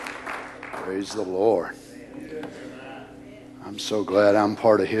Praise the Lord. I'm so glad I'm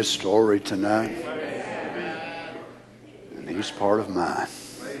part of His story tonight. And He's part of mine.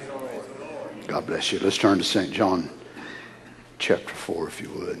 God bless you. Let's turn to St. John chapter 4, if you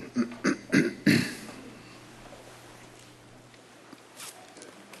would.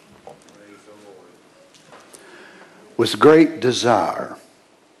 With great desire,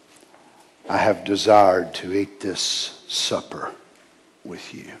 I have desired to eat this supper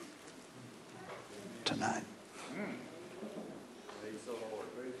with you tonight.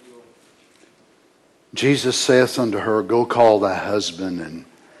 Jesus saith unto her, Go call thy husband and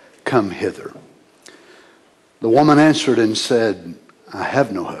come hither. The woman answered and said, I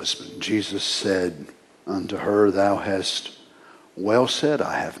have no husband. Jesus said unto her, Thou hast well said,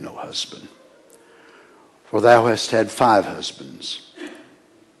 I have no husband. For thou hast had 5 husbands,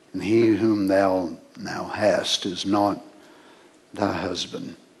 and he whom thou now hast is not thy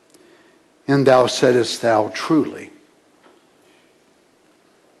husband. And thou saidest thou truly.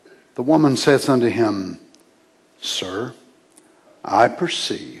 The woman saith unto him, Sir, I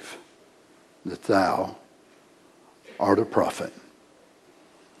perceive that thou art a prophet.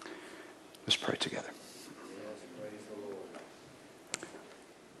 Let's pray together.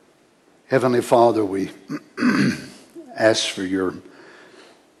 Heavenly Father, we ask for your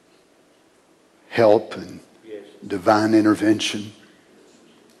help and divine intervention.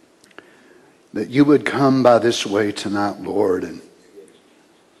 That you would come by this way tonight, Lord, and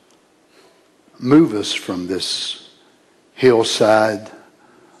move us from this hillside,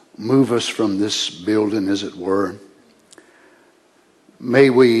 move us from this building, as it were. May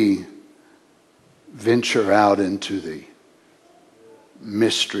we venture out into the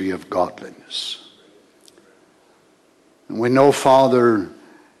mystery of godliness. And we know, Father,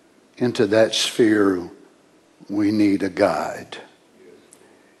 into that sphere we need a guide.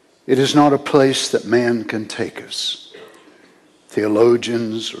 It is not a place that man can take us,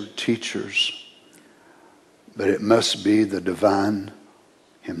 theologians or teachers, but it must be the divine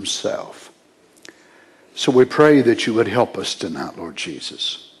Himself. So we pray that you would help us tonight, Lord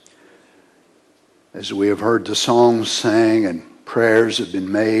Jesus. As we have heard the songs sang and prayers have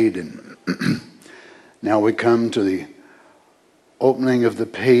been made, and now we come to the opening of the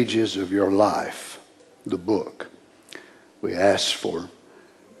pages of your life, the book. We ask for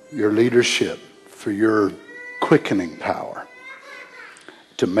your leadership, for your quickening power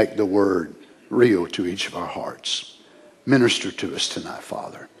to make the word real to each of our hearts. Minister to us tonight,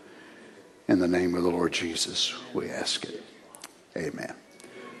 Father. In the name of the Lord Jesus, we ask it. Amen.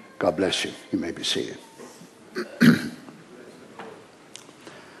 God bless you. You may be seated.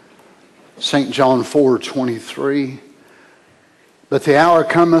 St. John 4:23. But the hour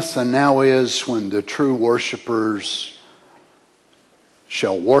cometh, and now is, when the true worshipers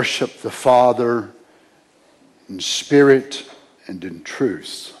shall worship the Father in spirit and in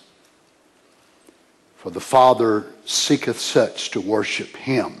truth. For the Father seeketh such to worship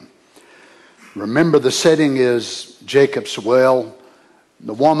Him. Remember, the setting is Jacob's well.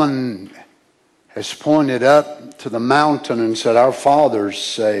 The woman has pointed up to the mountain and said, Our fathers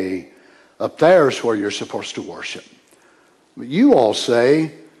say, up there is where you're supposed to worship. But you all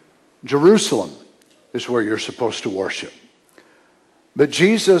say, Jerusalem is where you're supposed to worship. But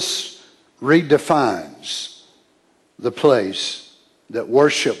Jesus redefines the place that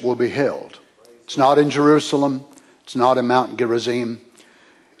worship will be held. It's not in Jerusalem. It's not in Mount Gerizim.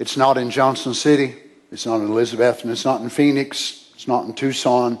 It's not in Johnson City. It's not in Elizabeth. And it's not in Phoenix. It's not in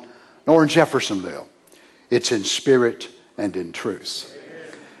Tucson. Nor in Jeffersonville. It's in spirit and in truth.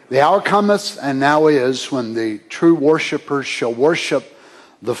 The hour cometh, and now is, when the true worshipers shall worship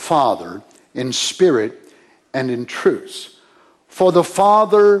the Father in spirit and in truth. For the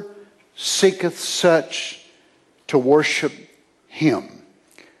Father seeketh such to worship Him.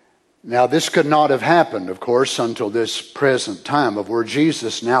 Now, this could not have happened, of course, until this present time, of where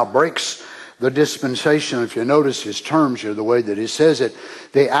Jesus now breaks the dispensation. If you notice his terms here, the way that he says it,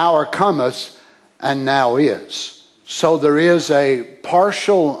 the hour cometh, and now is. So there is a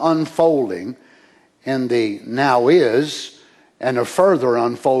partial unfolding in the now is, and a further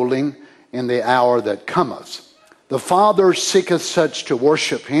unfolding in the hour that cometh. The Father seeketh such to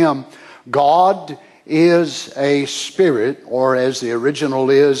worship Him. God is a spirit, or as the original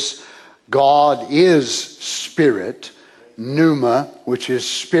is, God is spirit. Pneuma, which is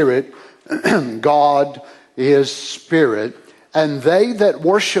spirit. God is spirit. And they that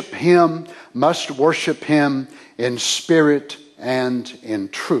worship Him must worship Him in spirit and in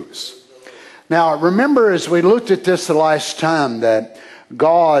truth. Now, remember, as we looked at this the last time, that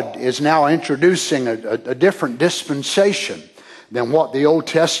God is now introducing a different dispensation than what the Old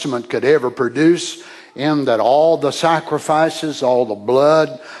Testament could ever produce, in that all the sacrifices, all the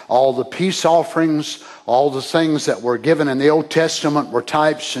blood, all the peace offerings, all the things that were given in the Old Testament were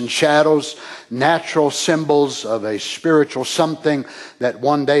types and shadows, natural symbols of a spiritual something that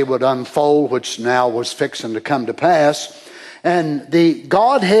one day would unfold, which now was fixing to come to pass. And the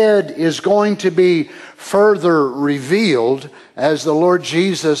Godhead is going to be further revealed as the Lord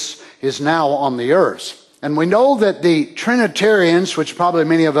Jesus is now on the earth. And we know that the Trinitarians, which probably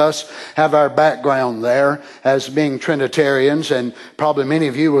many of us have our background there as being Trinitarians, and probably many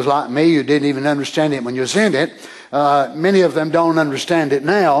of you was like me, you didn't even understand it when you was in it. Many of them don't understand it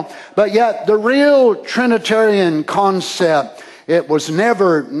now. But yet the real Trinitarian concept, it was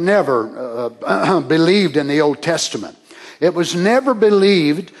never believed in the Old Testament. It was never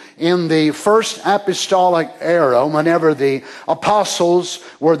believed in the first apostolic era, whenever the apostles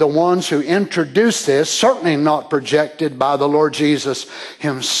were the ones who introduced this, certainly not projected by the Lord Jesus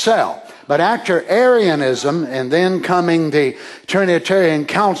himself. But after Arianism, and then coming the Trinitarian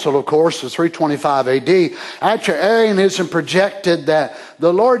Council, of course, of 325 AD, after Arianism projected that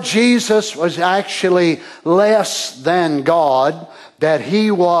the Lord Jesus was actually less than God, that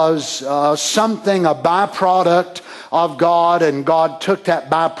he was something, a byproduct of God, and God took that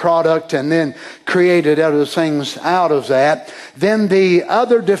byproduct and then created other things out of that. Then the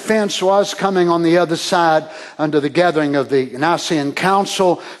other defense was coming on the other side under the gathering of the Nicene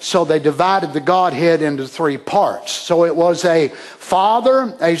Council, so they divided the Godhead into three parts. So it was a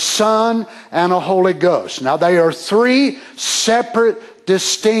Father, a Son, and a Holy Ghost. Now they are three separate,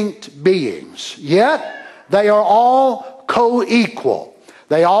 distinct beings, yet they are all co-equal.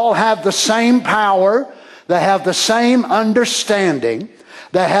 They all have the same power. They have the same understanding.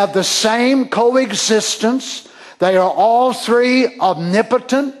 They have the same coexistence. They are all three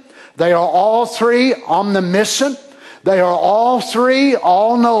omnipotent. They are all three omniscient. They are all three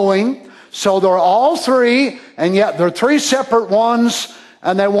all-knowing. So they're all three, and yet they're three separate ones,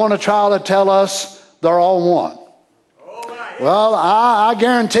 and they want to try to tell us they're all one. Well, I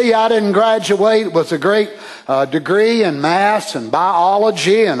guarantee you I didn't graduate with a great degree in math and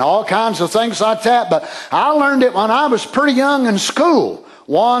biology and all kinds of things like that, but I learned it when I was pretty young in school.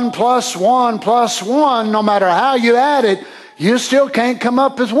 1 + 1 + 1, no matter how you add it, you still can't come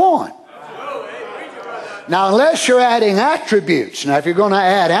up with 1. Now, unless you're adding attributes. Now, if you're going to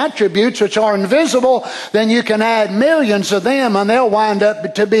add attributes which are invisible, then you can add millions of them and they'll wind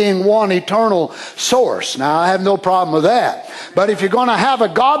up to being one eternal source. Now, I have no problem with that. But if you're going to have a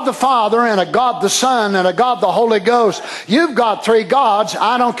God the Father and a God the Son and a God the Holy Ghost, you've got three gods.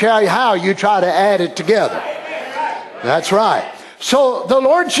 I don't care how you try to add it together. That's right. So the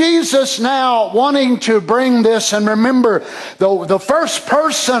Lord Jesus now wanting to bring this, and remember, the first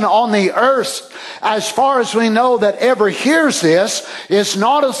person on the earth, as far as we know, that ever hears this is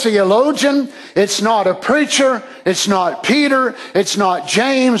not a theologian, it's not a preacher, it's not Peter, it's not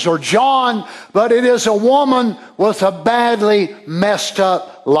James or John, but it is a woman with a badly messed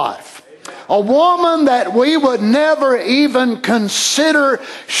up life. A woman that we would never even consider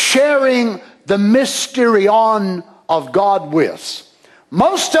sharing the mysterion of God with.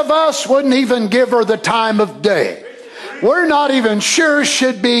 Most of us wouldn't even give her the time of day. We're not even sure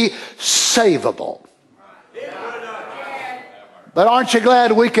she'd be savable. But aren't you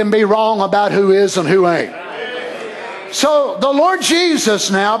glad we can be wrong about who is and who ain't? So the Lord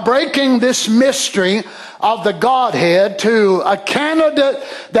Jesus now breaking this mystery of the Godhead to a candidate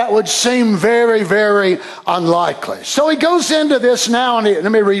that would seem very, very unlikely. So he goes into this now, and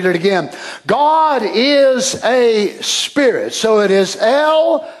let me read it again. God is a spirit. So it is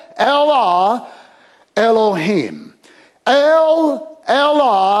El, Elah, Elohim. El,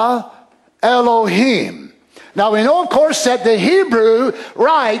 Elah, Elohim. Now we know, of course, that the Hebrew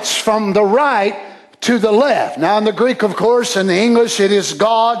writes from the right to the left. Now in the Greek, of course, in the English, it is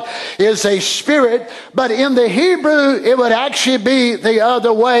God is a spirit. But in the Hebrew, it would actually be the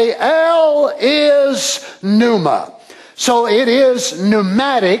other way. El is pneuma. So it is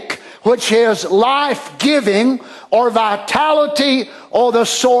pneumatic, which is life-giving or vitality, or the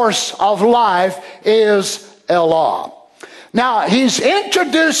source of life is Elah. Now, he's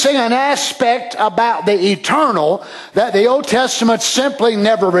introducing an aspect about the eternal that the Old Testament simply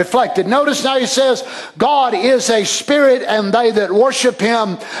never reflected. Notice now he says, God is a spirit, and they that worship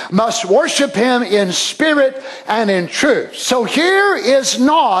him must worship him in spirit and in truth. So here is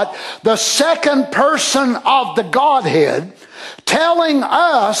not the second person of the Godhead telling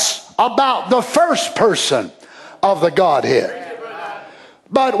us about the first person of the Godhead.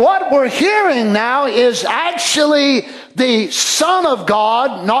 But what we're hearing now is actually the Son of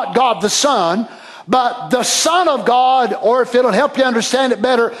God, not God the Son, But the Son of God, or if it'll help you understand it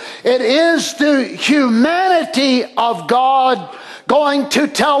better, it is the humanity of God going to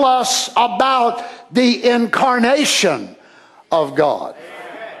tell us about the incarnation of God.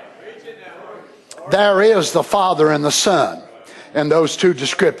 There is the Father and the Son in those two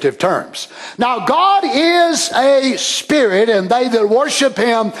descriptive terms. Now, God is a spirit, and they that worship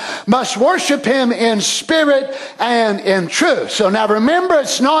him must worship him in spirit and in truth. So now remember,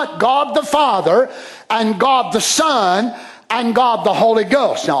 it's not God the Father and God the Son and God the Holy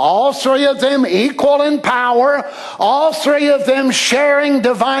Ghost. Now, all three of them equal in power, all three of them sharing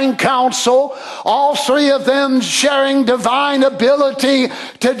divine counsel, all three of them sharing divine ability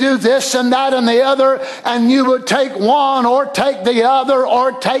to do this and that and the other, and you would take one or take the other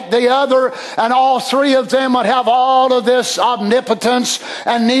or take the other, and all three of them would have all of this omnipotence,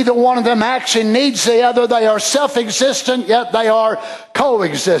 and neither one of them actually needs the other. They are self-existent, yet they are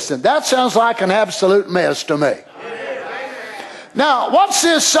coexistent. That sounds like an absolute mess to me. Now, what's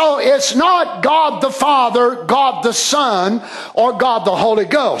this? So it's not God the Father, God the Son, or God the Holy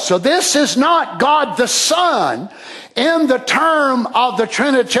Ghost. So this is not God the Son in the term of the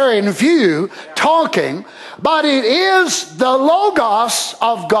Trinitarian view talking, but it is the Logos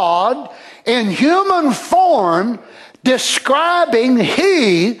of God in human form describing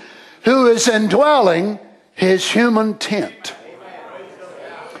He who is indwelling His human tent.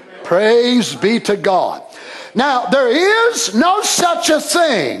 Praise be to God. Now, there is no such a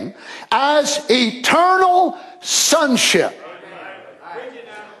thing as eternal sonship.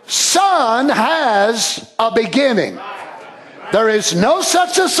 Son has a beginning. There is no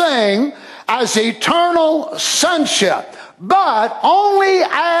such a thing as eternal sonship. But only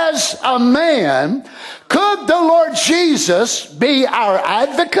as a man could the Lord Jesus be our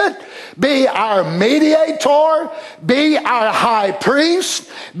advocate, be our mediator, be our high priest,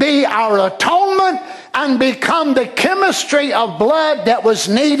 be our atonement, and become the chemistry of blood that was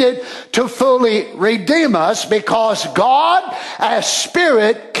needed to fully redeem us, because God as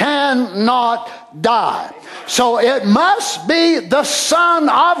Spirit cannot die. So it must be the Son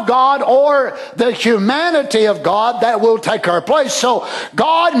of God or the humanity of God that will take our place. So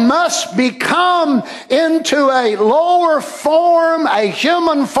God must become into a lower form, a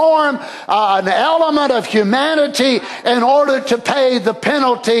human form, an element of humanity in order to pay the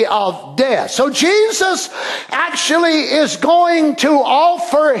penalty of death. So Jesus actually is going to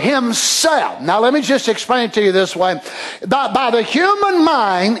offer himself. Now let me just explain it to you this way. By the human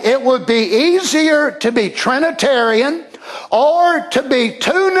mind, it would be easier to be Trinitarian, or to be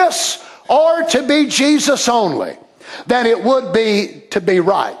two-ness, or to be Jesus only, than it would be to be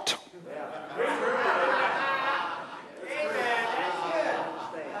right.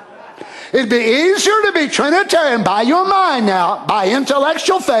 It'd be easier to be Trinitarian by your mind now, by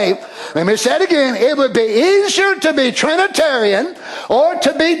intellectual faith. Let me say it again. It would be easier to be Trinitarian or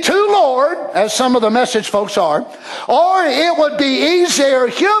to be two Lord, as some of the message folks are, or it would be easier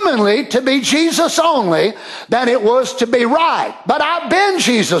humanly to be Jesus only than it was to be right. But I've been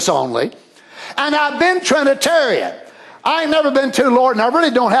Jesus only, and I've been Trinitarian. I ain't never been two Lord, and I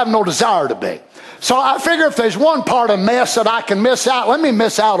really don't have no desire to be. So I figure if there's one part of mess that I can miss out, let me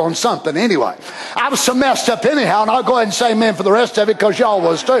miss out on something anyway. I was so messed up anyhow, and I'll go ahead and say amen for the rest of it, because y'all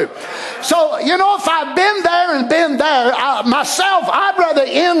was too. So, you know, if I've been there and been there, myself, I'd rather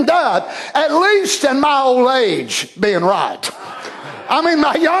end up, at least in my old age, being right. I mean,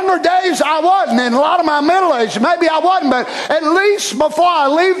 my younger days I wasn't, and a lot of my middle age, maybe I wasn't, but at least before I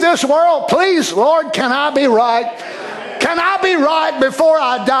leave this world, please, Lord, can I be right? Can I be right before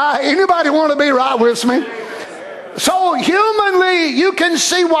I die? Anybody want to be right with me? So humanly, you can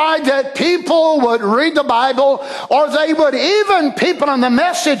see why that people would read the Bible, or they would even people in the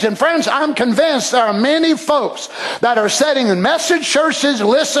message. And friends, I'm convinced there are many folks that are sitting in message churches,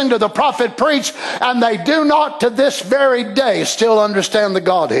 listening to the prophet preach, and they do not to this very day still understand the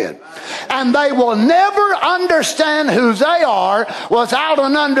Godhead. And they will never understand who they are without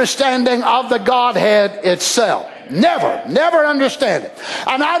an understanding of the Godhead itself. Never understand it.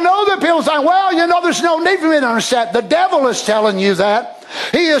 And I know that people say, well, you know, there's no need for me to understand. The devil is telling you that.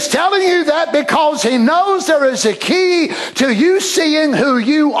 He is telling you that because he knows there is a key to you seeing who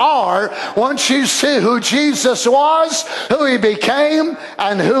you are once you see who Jesus was, who he became,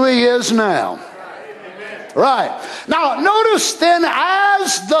 and who he is now. Right. Now, notice then,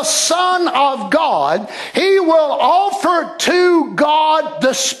 as the Son of God, he will offer to God,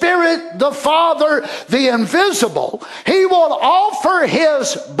 the Spirit, the Father, the invisible. He will offer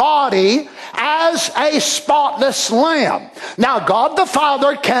his body as a spotless lamb. Now, God the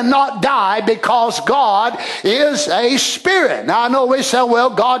Father cannot die because God is a spirit. Now, I know we say, well,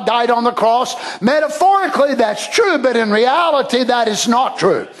 God died on the cross. Metaphorically, that's true, but in reality, that is not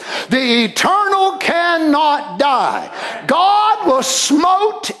true. The eternal cannot die. God was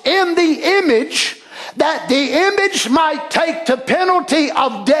smote in the image, that the image might take the penalty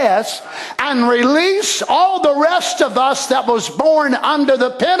of death and release all the rest of us that was born under the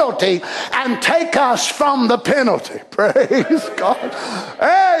penalty and take us from the penalty. Praise God.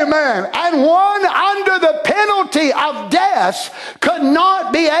 Amen. And one under the penalty of death could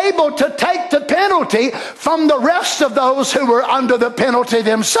not be able to take the penalty from the rest of those who were under the penalty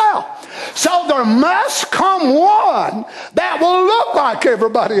themselves. So there must come one that will look like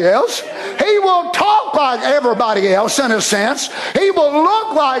everybody else. He will talk like everybody else in a sense. He will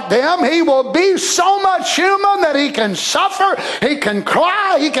look like them. He will be so much human that he can suffer, he can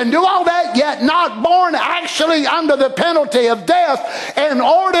cry, he can do all that, yet not born actually under the penalty of death, in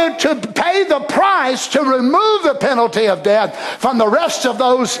order to pay the price to remove the penalty of death from the rest of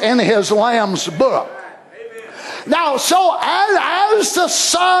those in his Lamb's book. Now, so as the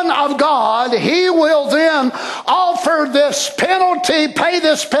Son of God, he will then offer this penalty, pay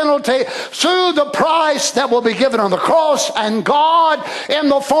this penalty through the price that will be given on the cross. And God, in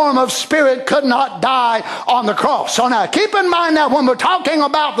the form of Spirit, could not die on the cross. So now, keep in mind that when we're talking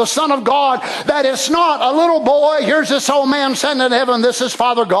about the Son of God, that it's not a little boy, here's this old man sitting in heaven, this is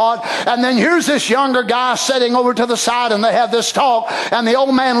Father God, and then here's this younger guy sitting over to the side, and they have this talk, and the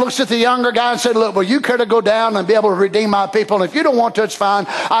old man looks at the younger guy and said, look, well, you care to go down and be able to redeem my people, and if you don't want to, it's fine,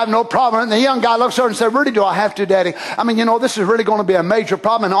 I have no problem. And the young guy looks over and said, really, do I have to, Daddy? I mean, this is really going to be a major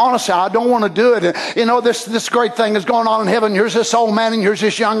problem, and honestly, I don't want to do it. And, this great thing is going on in heaven. Here's this old man and here's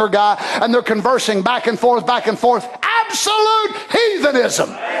this younger guy, and they're conversing back and forth. Absolute heathenism.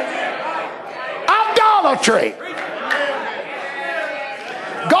 Idolatry.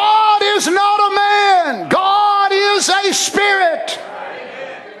 God is not a man. God is a spirit.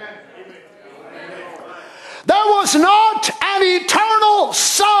 There was not an eternal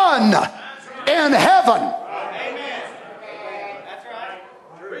Son in heaven.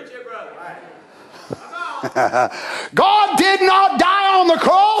 God did not die on the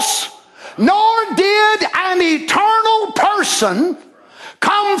cross, nor did an eternal person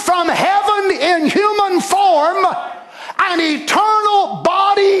come from heaven in human form. An eternal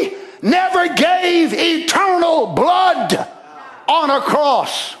body never gave eternal blood on a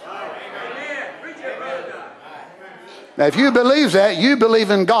cross. Now, if you believe that, you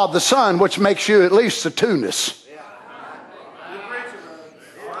believe in God the Son, which makes you at least a two-ness.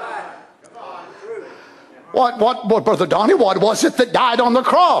 What, Brother Donnie, what was it that died on the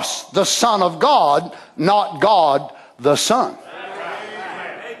cross? The Son of God, not God the Son.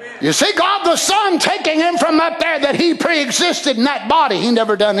 You see, God the Son taking him from up there that he pre-existed in that body. He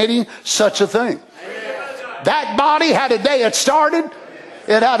never done any such a thing. That body had a day it started.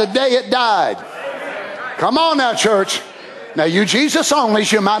 It had a day it died. Come on now, church. Now, you Jesus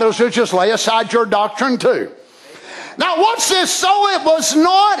onlys, you might as well just lay aside your doctrine too. Now, what's this? So it was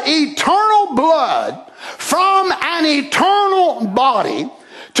not eternal blood from an eternal body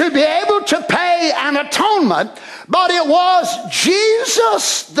to be able to pay an atonement, but it was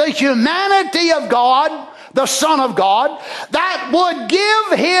Jesus, the humanity of God, the Son of God, that would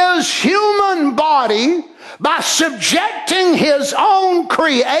give his human body by subjecting his own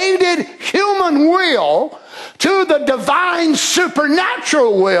created human will to the divine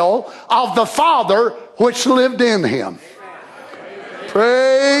supernatural will of the Father which lived in him.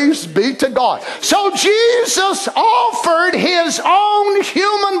 Praise be to God. So Jesus offered his own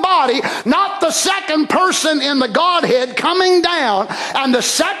human body, not the second person in the Godhead coming down, and the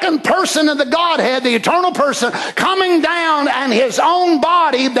second person in the Godhead, the eternal person, coming down, and his own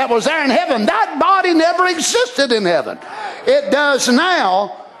body that was there in heaven. That body never existed in heaven. It does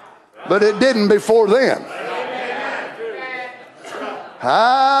now, but it didn't before then.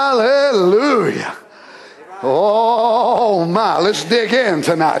 Hallelujah. Oh my, let's dig in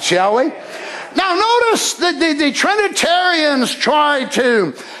tonight, shall we? Now notice that the Trinitarians try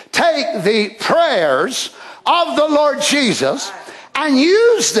to take the prayers of the Lord Jesus and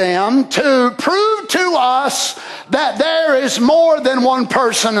use them to prove to us that there is more than one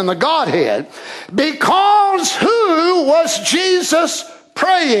person in the Godhead, because who was Jesus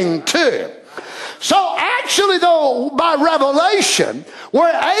praying to? So actually, though, by revelation, we're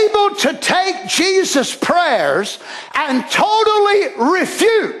able to take Jesus' prayers and totally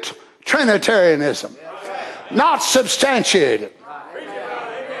refute Trinitarianism, not substantiate it.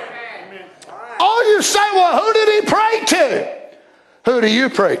 Oh, you say, well, who did he pray to? Who do you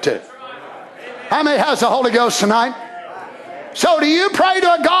pray to? How many has the Holy Ghost tonight? So do you pray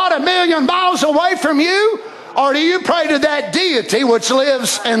to a God 1,000,000 miles away from you? Or do you pray to that deity which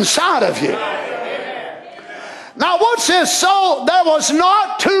lives inside of you? Now what's this? So there was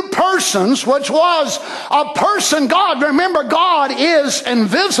not two persons, which was a person God. Remember, God is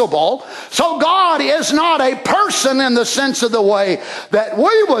invisible. So God is not a person in the sense of the way that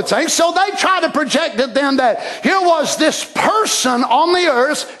we would think. So they try to project it then that here was this person on the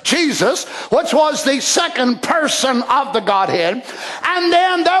earth, Jesus, which was the second person of the Godhead. And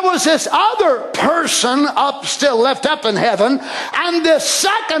then there was this other person still left up in heaven. And this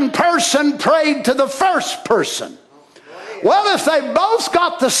second person prayed to the first person. Well, if they both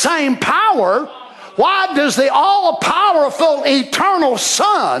got the same power, why does the all-powerful eternal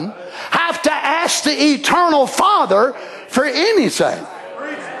Son have to ask the eternal Father for anything?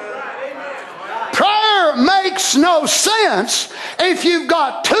 Prayer makes no sense if you've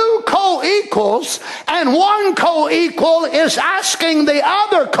got two co-equals and one co-equal is asking the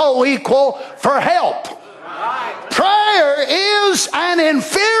other co-equal for help. Prayer is an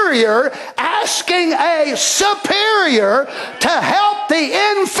inferior asking a superior to help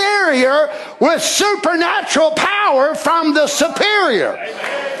the inferior with supernatural power from the superior.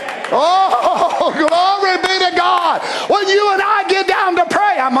 Oh, glory be to God. When you and I get down to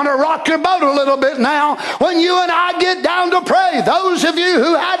pray, I'm going to rock your boat a little bit now. When you and I get down to pray, those of you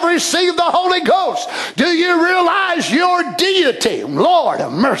who have received the Holy Ghost, do you realize your deity? Lord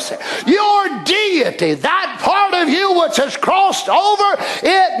of mercy. Your deity, that part of you which has crossed over,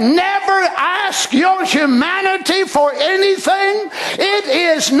 it never asks your humanity for anything. It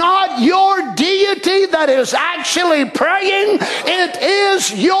is not your deity that is actually praying. It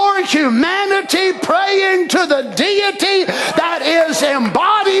is your humanity praying to the deity that is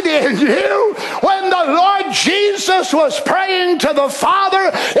embodied in you. When the Lord Jesus was praying to the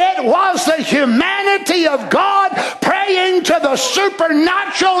Father, it was the humanity of God praying to the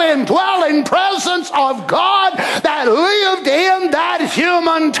supernatural indwelling presence of God that lived in that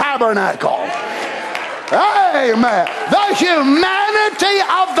human tabernacle. Amen. The humanity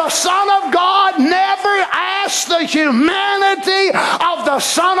of the Son of God never asked the humanity of the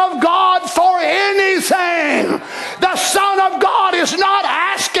Son of God for anything. The Son of God is not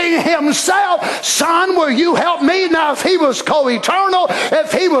asking himself, Son, will you help me? Now, if he was co-eternal,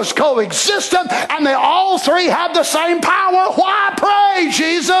 if he was co-existent, and they all three had the same power, why pray,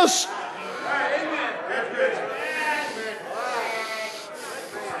 Jesus?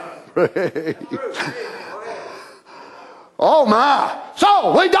 Oh my.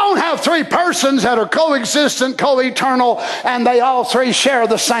 So we don't have three persons that are coexistent, co-eternal, and they all three share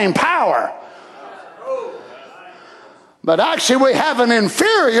the same power. But actually we have an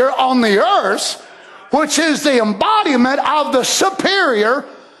inferior on the earth, which is the embodiment of the superior.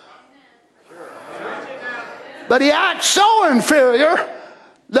 But he acts so inferior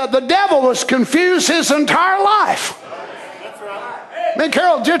that the devil was confused his entire life. Me and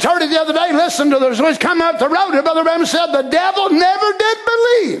Carol just heard it the other day. Listen to this. Was coming up the road, and Brother Branham said the devil never did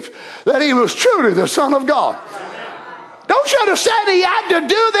believe that he was truly the Son of God. Don't you understand? He had to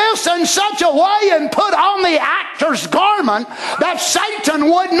do this in such a way and put on the actor's garment that Satan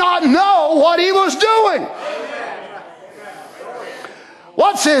would not know what he was doing.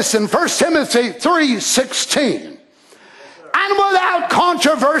 What's this in 1 Timothy 3:16? And without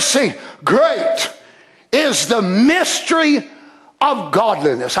controversy, great is the mystery of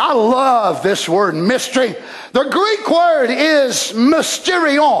godliness. I love this word, mystery. The Greek word is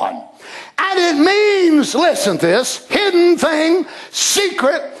mysterion. And it means, listen to this, hidden thing,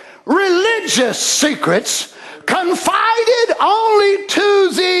 secret, religious secrets, confided only to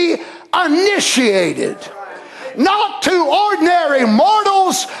the initiated. Not to ordinary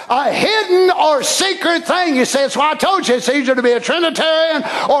mortals, a hidden or secret thing. You say, it's why I told you it's easier to be a Trinitarian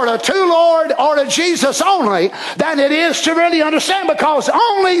or to two Lord or to Jesus only than it is to really understand, because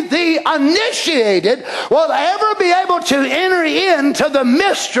only the initiated will ever be able to enter into the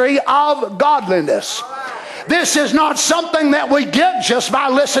mystery of godliness. This is not something that we get just by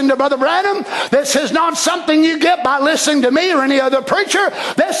listening to Brother Branham. This is not something you get by listening to me or any other preacher.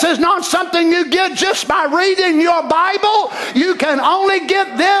 This is not something you get just by reading your Bible. You can only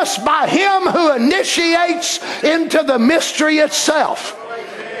get this by him who initiates into the mystery itself.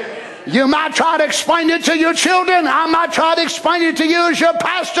 You might try to explain it to your children. I might try to explain it to you as your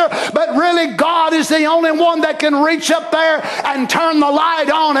pastor. But really, God is the only one that can reach up there and turn the light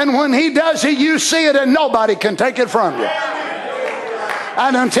on. And when he does it, you see it and nobody can take it from you.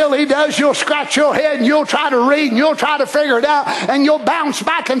 And until he does, you'll scratch your head and you'll try to read and you'll try to figure it out, and you'll bounce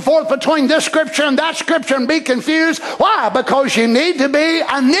back and forth between this scripture and that scripture and be confused. Why? Because you need to be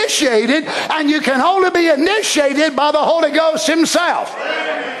initiated, and you can only be initiated by the Holy Ghost himself,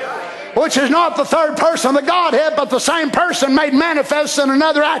 which is not the third person of the Godhead, but the same person made manifest in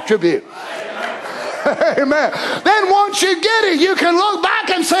another attribute. Amen. Then once you get it, you can look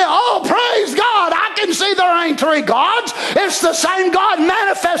back and say, oh, praise God, I can see there ain't three gods. It's the same God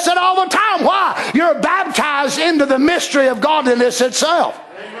manifested all the time. Why? You're baptized into the mystery of godliness itself.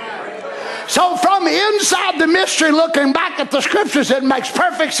 So from inside the mystery, looking back at the scriptures, it makes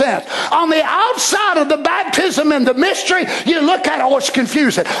perfect sense. On the outside of the baptism and the mystery, you look at it, oh, it's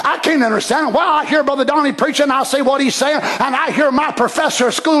confusing. I can't understand. Well, I hear Brother Donnie preaching, I see what he's saying, and I hear my professor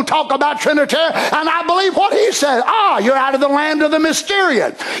at school talk about Trinitarian, and I believe what he says. You're out of the land of the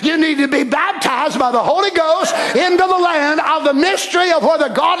Mysterian. You need to be baptized by the Holy Ghost into the land of the mystery of where the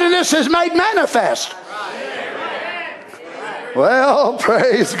godliness is made manifest. Well,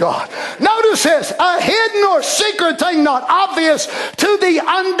 praise God. Notice this, a hidden or secret thing not obvious to the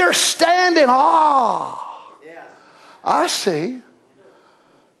understanding. I see.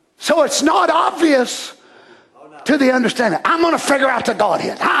 So it's not obvious to the understanding. I'm going to figure out the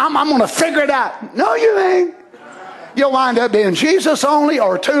Godhead. I'm going to figure it out. No, you ain't. You'll wind up being Jesus only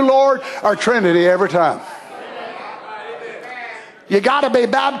or two Lord or Trinity every time. You got to be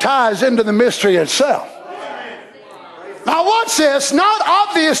baptized into the mystery itself. Now watch this, not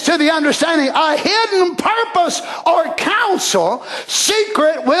obvious to the understanding, a hidden purpose or counsel,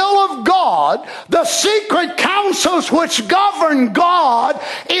 secret will of God, the secret counsels which govern God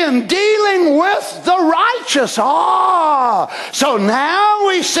in dealing with the righteous. So now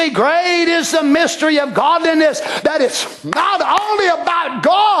we see great is the mystery of godliness, that it's not only about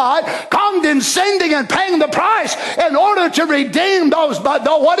God condescending and paying the price in order to redeem those, but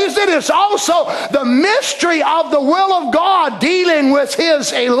what is it? It's also the mystery of the will of God dealing with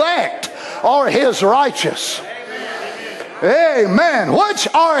his elect or his righteous. Amen. Which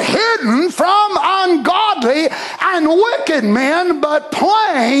are hidden from ungodly and wicked men, but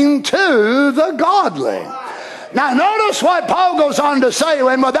plain to the godly. Now notice what Paul goes on to say,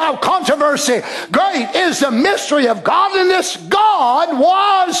 and without controversy, great is the mystery of godliness. God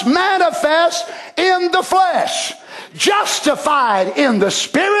was manifest in the flesh, justified in the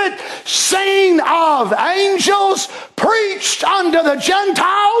Spirit, seen of angels, preached unto the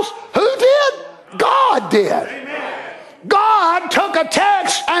Gentiles. Who did? God did. God took a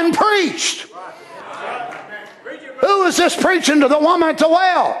text and preached. Who was this preaching to the woman at the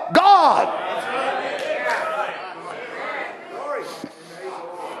well? God.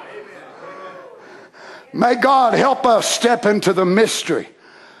 May God help us step into the mystery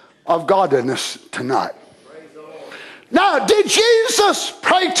of godliness tonight. Now, did Jesus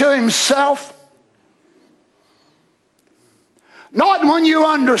pray to himself? Not when you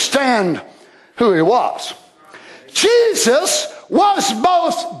understand who he was. Jesus was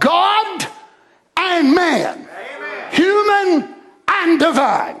both God and man, human and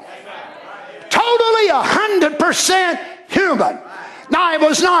divine. Totally 100% human. Now, it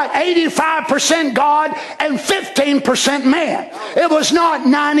was not 85% God and 15% man. It was not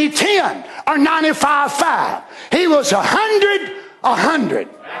 90-10 or 95-5. He was 100-100.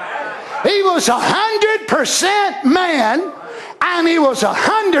 He was 100% man and he was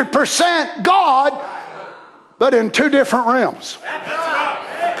 100% God, but in two different realms.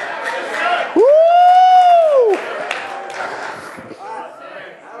 Woo!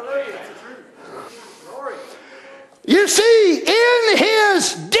 You see, in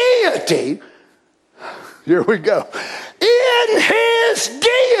his deity, here we go. In his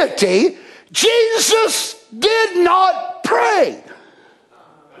deity, Jesus did not pray.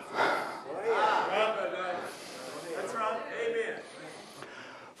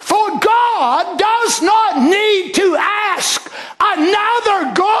 For God does not need to ask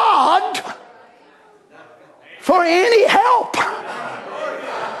another God for any help.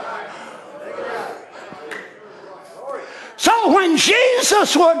 So when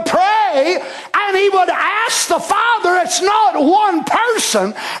Jesus would pray and he would ask the Father, it's not one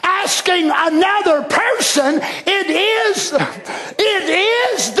person asking another person. It is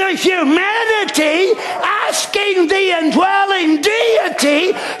the humanity asking the indwelling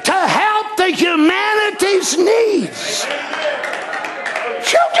deity to help the humanity's needs.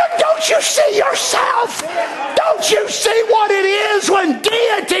 Children, don't you see yourself? Don't you see what it is when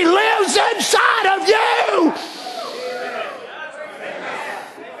deity lives inside of you?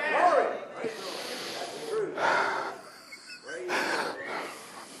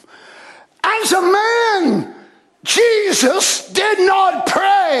 As a man, Jesus Jesus did not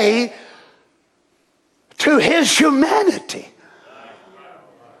pray to his humanity.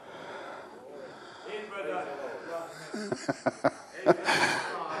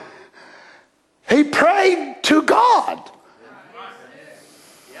 He prayed to God.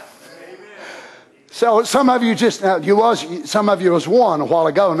 So some of you some of you was one a while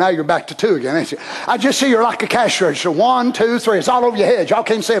ago, and now you're back to two again, ain't you? I just see you're like a cash register. 1, 2, 3. It's all over your head. Y'all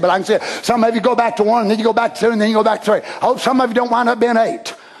can't see it, but I can see it. Some of you go back to 1, and then you go back to 2, and then you go back to 3. I hope some of you don't wind up being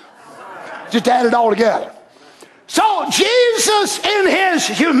 8. Just add it all together. So Jesus in his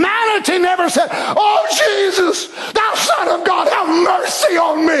humanity never said, "Oh Jesus, thou Son of God, have mercy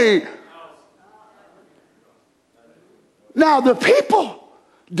on me." Now the people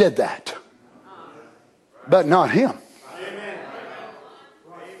did that, but not him.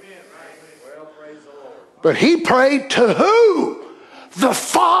 But he prayed to who? The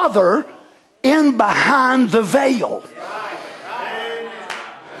Father in behind the veil.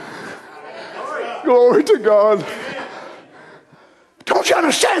 Glory to God. Don't you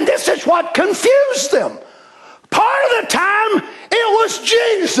understand? This is what confused them. Part of the time, it was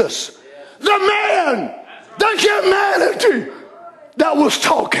Jesus, the man, the humanity that was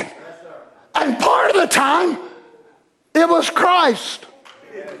talking. And part of the time, it was Christ,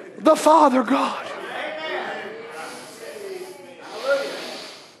 the Father God.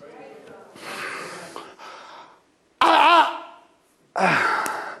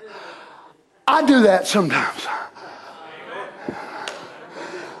 I do that sometimes.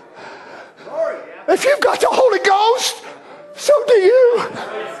 If you've got the Holy Ghost, so do you.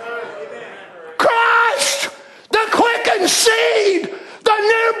 Christ, the quickened seed, the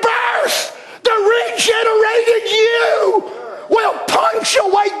new birth, the regenerated you will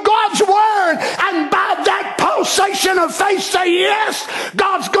punctuate God's word, and by that pulsation of faith say, yes,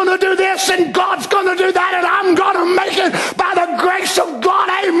 God's going to do this and God's going to do that, and I'm going to make it by the grace of God.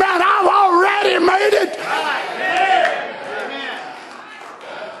 Amen. I've already made it.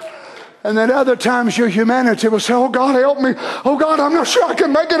 And then other times your humanity will say, "Oh God, help me. Oh God, I'm not sure I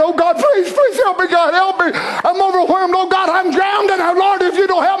can make it. Oh God, please help me. God, help me. I'm overwhelmed. Oh God, I'm drowned. And oh Lord, if you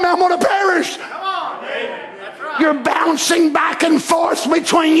don't help me, I'm going to perish." Come on. That's right. You're bouncing back and forth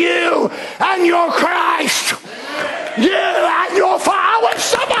between you and your Christ. You and your Father. I wish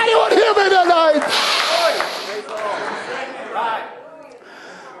somebody would hear me tonight.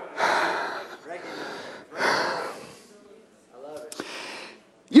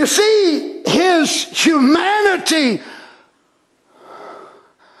 You see, his humanity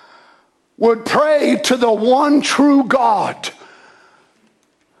would pray to the one true God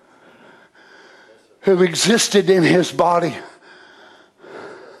who existed in his body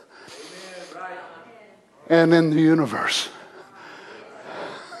and in the universe.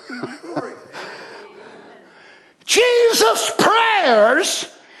 Jesus' prayers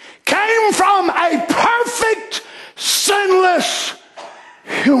came from a perfect, sinless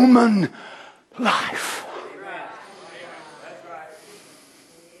human life.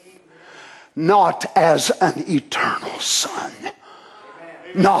 Not as an eternal Son.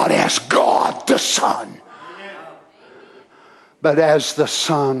 Not as God the Son. But as the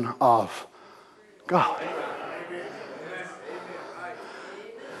Son of God.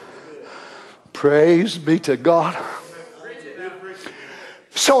 Praise be to God.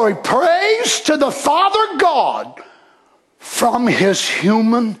 So he prays to the Father God from his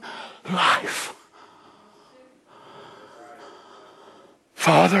human life.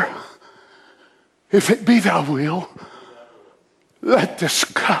 Father, if it be thy will, let this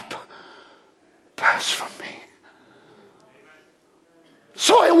cup pass from me.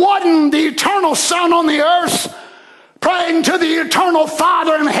 So it wasn't the eternal Son on the earth praying to the eternal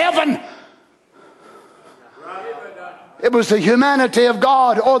Father in heaven. It was the humanity of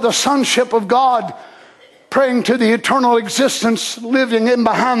God, or the sonship of God, praying to the eternal existence living in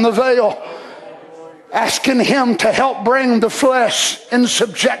behind the veil, asking him to help bring the flesh in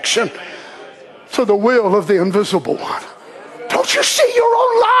subjection to the will of the invisible one. Don't you see your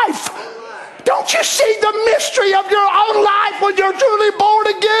own life? Don't you see the mystery of your own life when you're truly born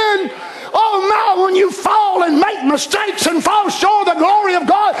again? Oh no, when you fall and make mistakes and fall short of the glory of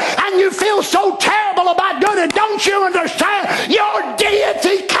God and you feel so terrible about doing it, don't you understand? Your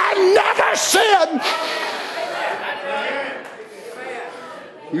deity can never sin.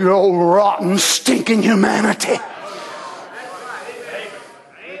 Your old rotten, stinking humanity.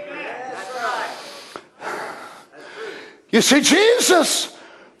 You see, Jesus,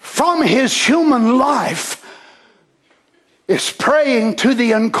 from his human life, is praying to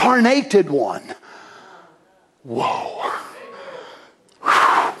the incarnated one. Whoa.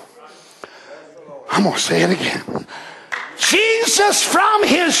 I'm going to say it again. Jesus from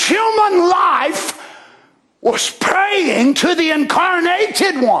his human life was praying to the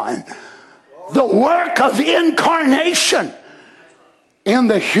incarnated one. The work of incarnation in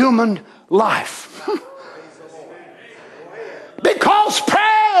the human life. Because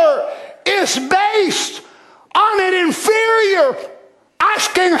prayer is based on an inferior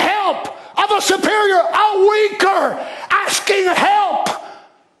asking help of a superior, a weaker asking help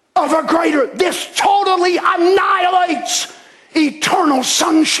of a greater. This totally annihilates eternal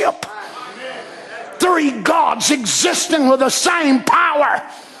sonship. Three gods existing with the same power.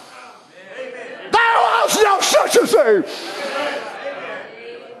 There was no such a thing.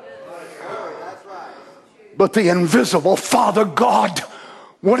 But the invisible Father God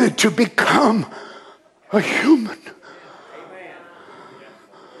wanted to become a human.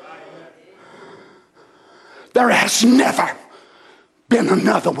 There has never been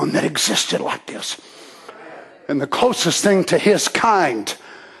another one that existed like this. And the closest thing to his kind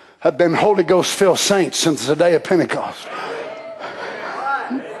have been Holy Ghost filled saints since the day of Pentecost.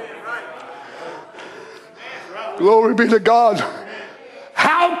 Glory be to God.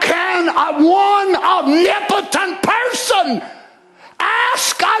 How can one omnipotent person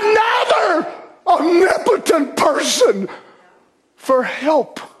ask another omnipotent person for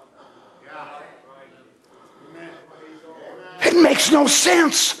help? It makes no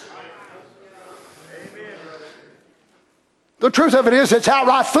sense. The truth of it is, it's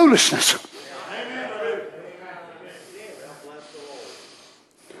outright foolishness.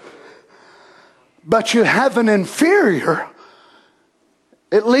 But you have an inferior,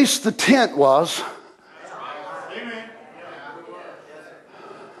 at least the tent was.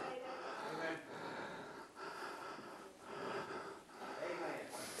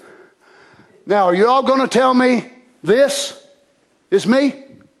 Now, are you all going to tell me this is me?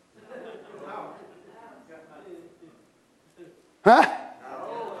 Huh?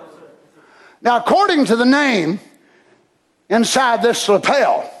 Now, according to the name inside this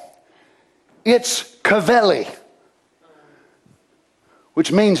lapel, it's Cavelli,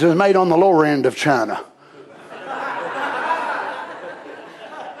 which means it's made on the lower end of China.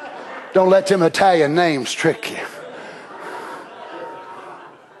 Don't let them Italian names trick you.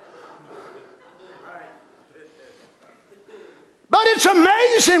 But it's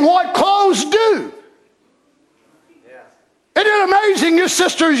amazing what clothes do. Isn't it amazing, you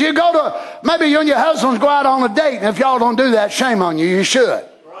sisters, you go to, maybe you and your husbands go out on a date, and if y'all don't do that, shame on you, you should.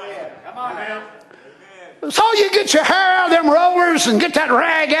 Come on, man. So you get your hair out of them rollers and get that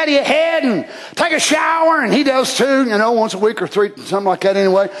rag out of your head and take a shower, and he does too, once a week or three, something like that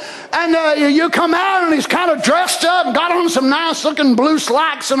anyway. And you come out and he's kind of dressed up and got on some nice looking blue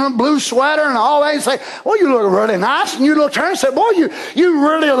slacks and a blue sweater and all that. You say, well, you look really nice. And you look turn and say, boy, you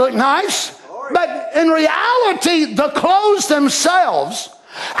really look nice. But in reality, the clothes themselves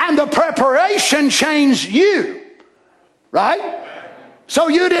and the preparation changed you. Right? So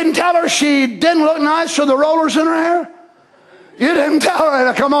you didn't tell her she didn't look nice for the rollers in her hair? You didn't tell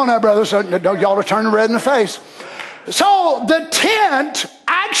her, come on now, brother, so y'all are turning red in the face. So the tent,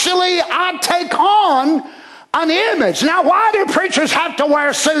 actually, I take on an image. Now, why do preachers have to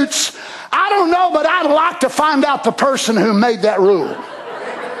wear suits? I don't know, but I'd like to find out the person who made that rule.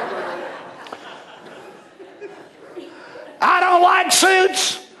 I don't like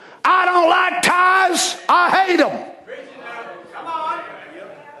suits. I don't like ties. I hate them.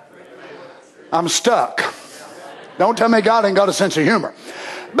 I'm stuck. Don't tell me God ain't got a sense of humor.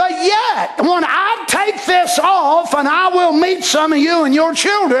 But yet, when I take this off, and I will meet some of you and your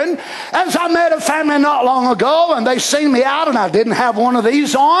children, as I met a family not long ago, and they seen me out, and I didn't have one of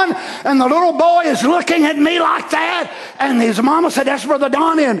these on, and the little boy is looking at me like that, and his mama said, that's Brother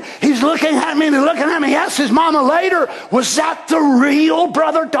Donnie, and he's looking at me, and he's looking at me. He asked his mama later, was that the real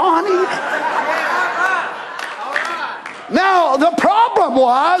Brother Donnie? Now, the problem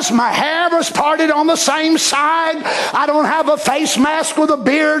was my hair was parted on the same side. I don't have a face mask with a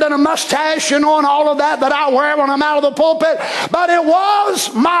beard and a mustache, and all of that I wear when I'm out of the pulpit. But it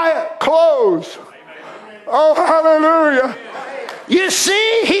was my clothes. Oh, hallelujah. You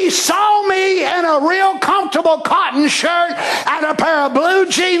see, he saw me in a real comfortable cotton shirt and a pair of blue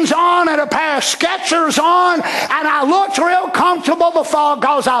jeans on and a pair of Skechers on, and I looked real comfortable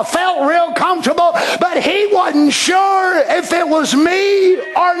because I felt real comfortable, but he wasn't sure if it was me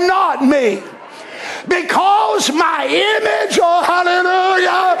or not me. Because my image, oh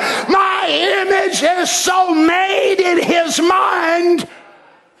hallelujah, my image is so made in his mind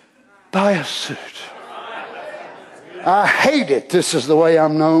by a suit. I hate it. This is the way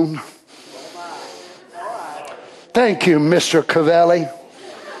I'm known. Thank you, Mr. Cavelli.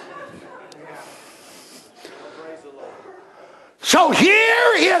 So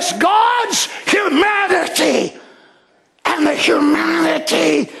here is God's humanity. And the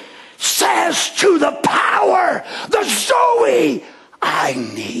humanity says to the power, the Zoe, I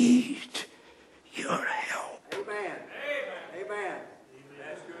need your help. Amen. Amen.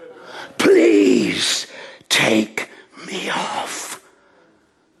 That's good. Please take me off.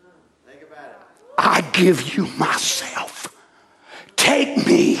 Think about it. I give you myself. Take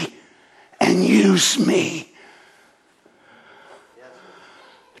me and use me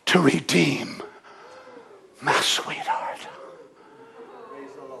to redeem my sweetheart. Praise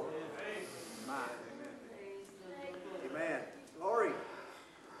the Lord. Amen. Glory.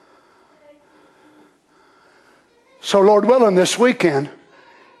 So, Lord willing, this weekend,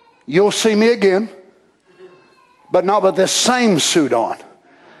 you'll see me again, but not with this same suit on.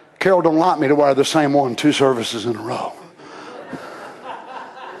 Carol don't like me to wear the same one 2 services in a row.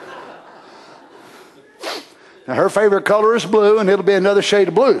 Now, her favorite color is blue, and it'll be another shade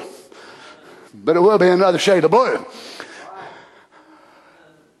of blue. But it will be another shade of blue.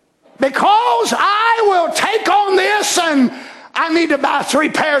 Because I will take on this, and I need to buy 3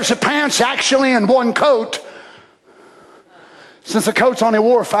 pairs of pants, actually, and 1 coat. Since the coat's only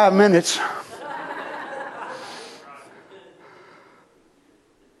wore 5 minutes.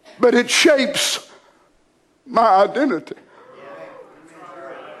 But it shapes my identity.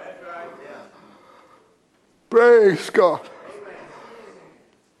 Praise God.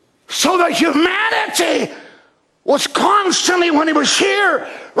 So the humanity was constantly, when he was here,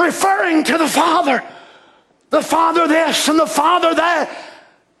 referring to the Father. The Father this and the Father that.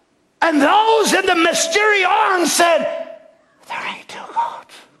 And those in the mysterion said, there ain't 2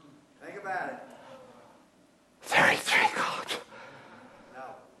 gods. Think about it. There ain't 3 gods. No.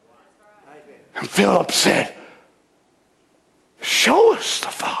 And Philip said, show us the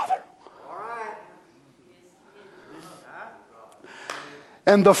Father. All right.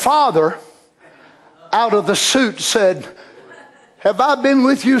 And the Father, out of the suit, said, have I been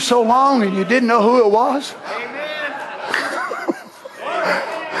with you so long and you didn't know who it was? Amen.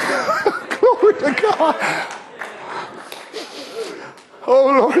 Glory to God. Oh,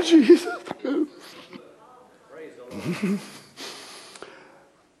 Lord Jesus.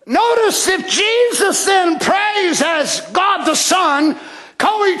 Notice if Jesus then prays as God the Son,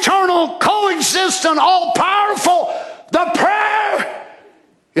 co-eternal, co-existent, all-powerful, the prayer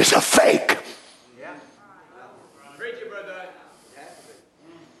is a fake. Yeah. Preach it, brother.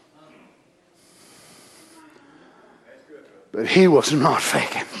 But he was not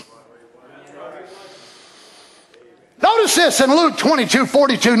faking. Notice this in Luke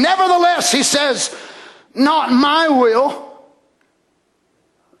 22:42. Nevertheless, he says, not my will,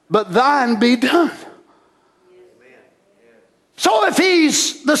 but thine be done. So if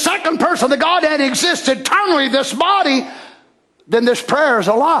he's the second person of the Godhead, exists eternally, this body, then this prayer is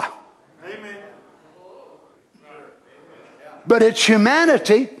a lie. Amen. But it's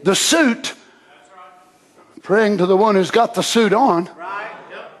humanity, the suit, praying to the one who's got the suit on. Right.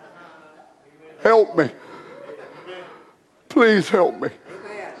 Yep. Help me. Please help me.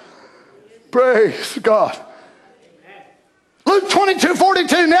 Amen. Praise God. Luke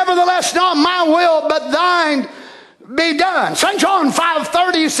 22:42, nevertheless, not my will, but thine be done. St. John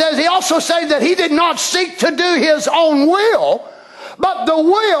 5:30 says, he also said that he did not seek to do his own will, but the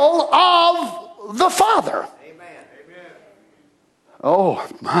will of the Father. Amen. Amen. Oh,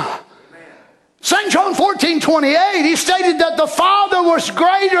 my. St. John 14:28, he stated that the Father was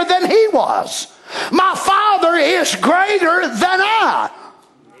greater than he was. My Father is greater than I.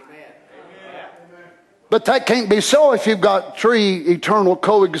 But that can't be so if you've got 3 eternal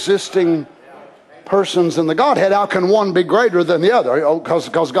coexisting persons in the Godhead. How can one be greater than the other? Because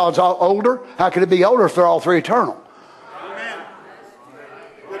God's older? How can it be older if they're all 3 eternal? Amen.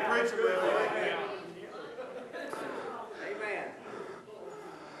 Good preacher, brother. Amen.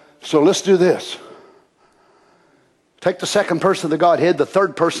 So let's do this. Take the second person of the Godhead, the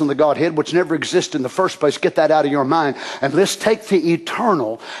third person of the Godhead, which never existed in the first place. Get that out of your mind. And let's take the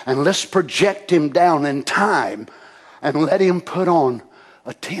eternal and let's project him down in time and let him put on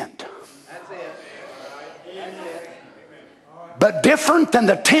a tent. That's it. That's it. But different than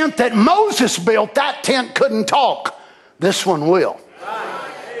the tent that Moses built, that tent couldn't talk. This one will.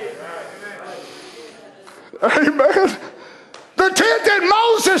 Amen. The tent that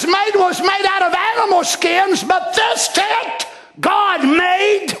Moses made was made out of animal skins, but this tent God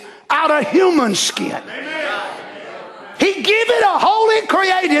made out of human skin. He gave it a holy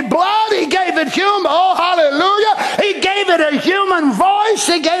created blood. He gave it human, oh hallelujah. He gave it a human voice.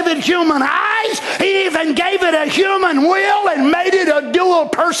 He gave it human eyes. He He even gave it a human will and made it a dual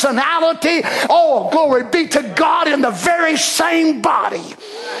personality. Oh, glory be to God, in the very same body.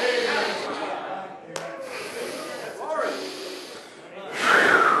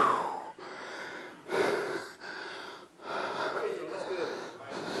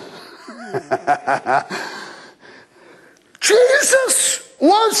 Jesus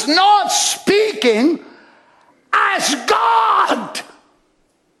was not speaking as God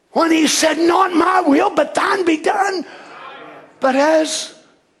when he said, not my will, but thine be done, but as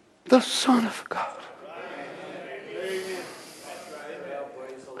the Son of God.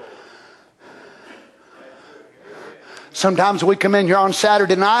 Sometimes we come in here on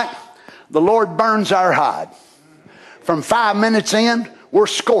Saturday night, the Lord burns our hide. From 5 minutes in, we're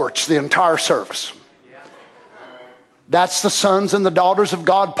scorched the entire service. That's the sons and the daughters of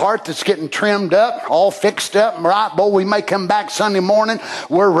God part that's getting trimmed up, all fixed up and right. Boy, we may come back Sunday morning,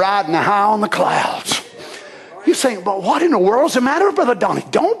 we're riding high on the clouds. You think, but what in the world's the matter, Brother Donnie?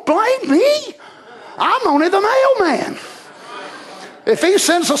 Don't blame me. I'm only the mailman. If he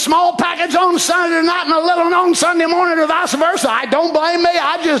sends a small package on Sunday night and a little one on Sunday morning or vice versa, I don't blame me.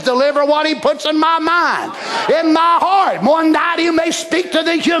 I just deliver what he puts in my mind, in my heart. One night he may speak to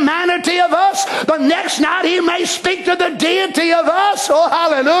the humanity of us. The next night he may speak to the deity of us. Oh,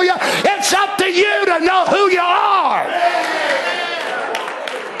 hallelujah. It's up to you to know who you are.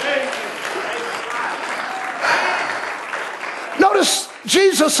 Notice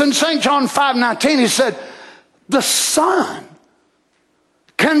Jesus in St. John 5:19, he said, the Son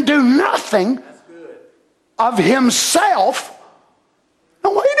can do nothing of himself.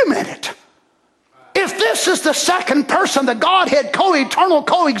 Now wait a minute. If this is the second person, the Godhead, co-eternal,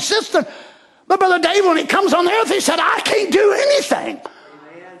 co-existent, but Brother Dave, when he comes on the earth, he said, I can't do anything.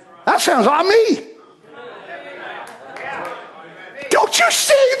 That sounds like me. Don't you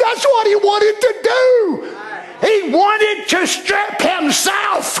see? That's what he wanted to do. He wanted to strip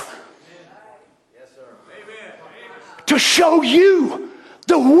himself to show you,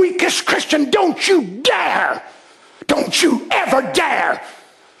 the weakest Christian, don't you dare, don't you ever dare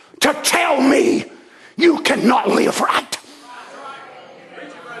to tell me you cannot live right.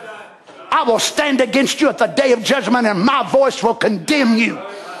 I will stand against you at the day of judgment and my voice will condemn you.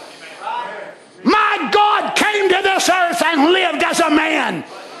 My God came to this earth and lived as a man,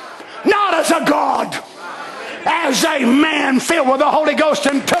 not as a God. As a man filled with the Holy Ghost,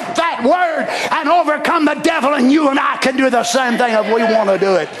 and took that word and overcome the devil, and you and I can do the same thing if we want to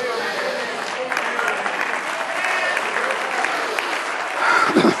do it.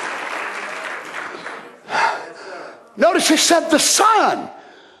 Notice he said the Son,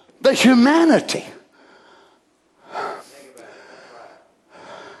 the humanity.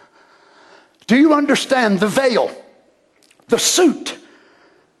 Do you understand the veil, the suit,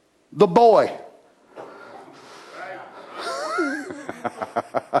 the boy?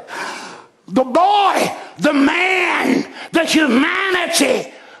 The boy, the man, the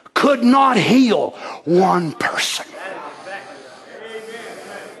humanity could not heal one person.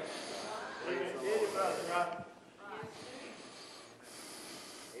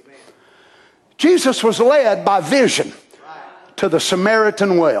 Jesus was led by vision to the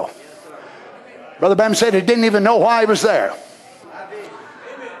Samaritan well. Brother Bam said he didn't even know why he was there.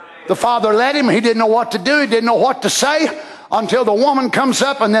 The Father led him. He didn't know what to do. He didn't know what to say until the woman comes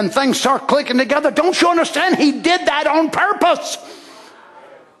up and then things start clicking together. Don't you understand? He did that on purpose.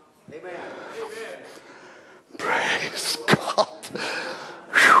 Amen. Praise God.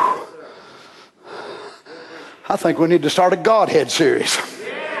 Whew. I think we need to start a Godhead series.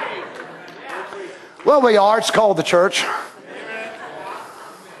 Well, we are. It's called the church.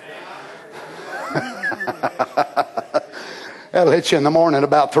 That'll hit you in the morning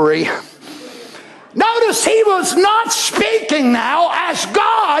about 3. Notice he was not speaking now as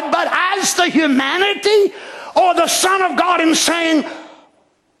God, but as the humanity or the Son of God, and saying,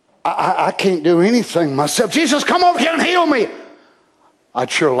 I can't do anything myself. Jesus, come over here and heal me.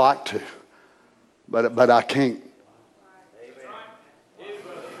 I'd sure like to, but I can't.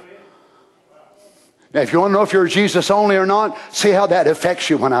 Now, if you want to know if you're Jesus only or not, see how that affects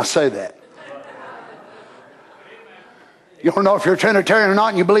you when I say that. You want to know if you're a Trinitarian or not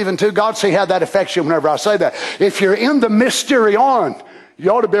and you believe in 2 gods, see how that affects you whenever I say that. If you're in the mysterion,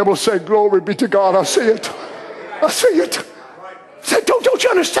 you ought to be able to say, glory be to God, I see it. I see it. So don't you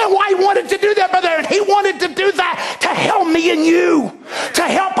understand why he wanted to do that, brother? And he wanted to do that to help me and you, to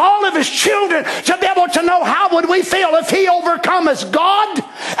help all of his children, to be able to know how would we feel if he overcome as God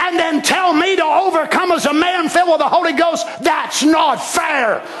and then tell me to overcome as a man filled with the Holy Ghost. That's not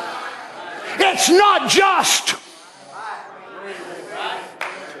fair. It's not just.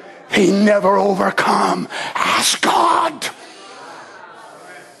 He never overcome as God.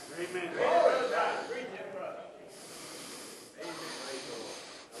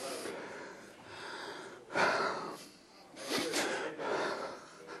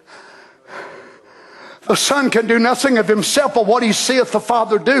 The Son can do nothing of himself but what he seeth the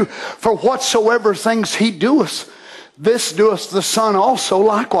Father do. For whatsoever things he doeth, this doeth the Son also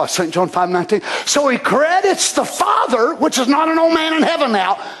likewise. St. John 5:19. So he credits the Father, which is not an old man in heaven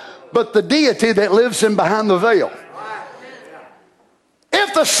now, but the deity that lives in behind the veil.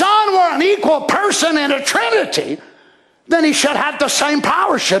 If the Son were an equal person in a Trinity, then he should have the same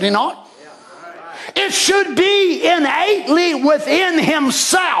power, should he not? It should be innately within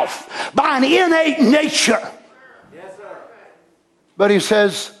himself by an innate nature. Yes, sir. But he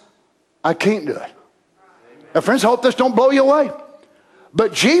says, I can't do it. Now, friends, I hope this don't blow you away.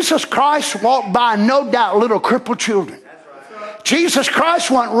 But Jesus Christ walked by, no doubt, little crippled children. Jesus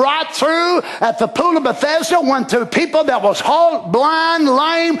Christ went right through at the pool of Bethesda, went through people that was halt, blind,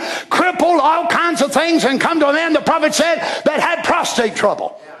 lame, crippled, all kinds of things, and come to an end, the prophet said, that had prostate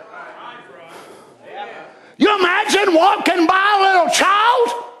trouble. You imagine walking by a little child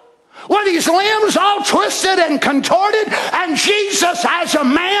with his limbs all twisted and contorted, and Jesus as a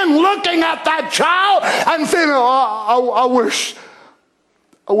man looking at that child and feeling, I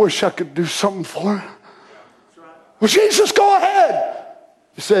wish I could do something for him. Well, Jesus, go ahead.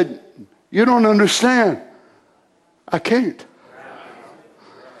 He said, you don't understand. I can't.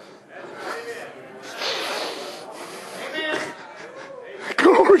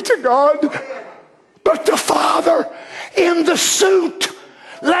 Glory to God. But the Father in the suit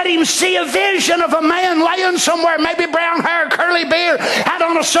let him see a vision of a man laying somewhere, maybe brown hair, curly beard, had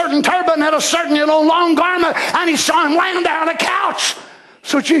on a certain turban, had a certain long garment, and he saw him laying there on a couch.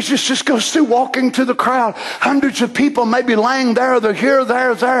 So Jesus just goes through walking to the crowd. Hundreds of people maybe laying there, they're here,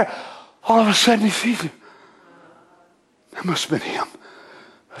 there. All of a sudden he sees him. That must have been him.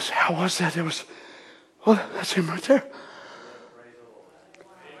 I said, how was that? Well, that's him right there.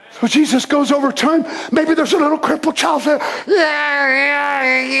 So Jesus goes over to him. Maybe there's a little crippled child there.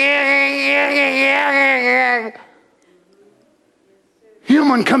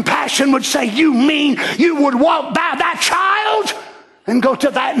 Human compassion would say, you mean you would walk by that child and go to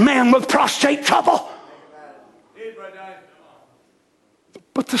that man with prostate trouble?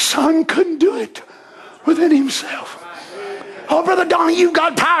 But the Son couldn't do it within himself. Oh, Brother Donnie, you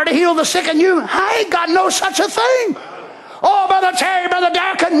got power to heal the sick, and I ain't got no such a thing. Oh, Brother Terry, Brother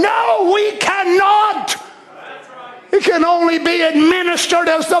Derek, no, we cannot. It can only be administered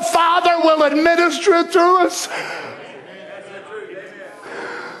as the Father will administer it through us.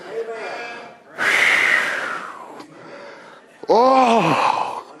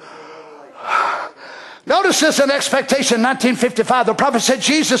 Oh. Notice this in Expectation 1955. The prophet said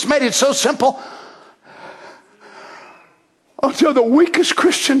Jesus made it so simple until the weakest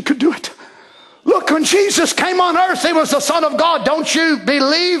Christian could do it. Look, when Jesus came on earth, he was the Son of God. Don't you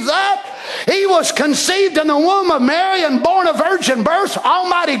believe that? He was conceived in the womb of Mary and born a virgin birth.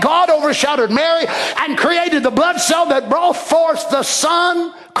 Almighty God overshadowed Mary and created the blood cell that brought forth the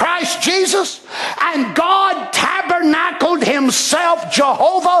Son, Christ Jesus. And God tabernacled himself,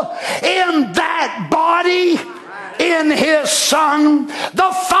 Jehovah, in that body, in his Son.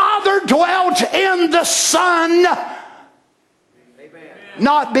 The Father dwelt in the Son,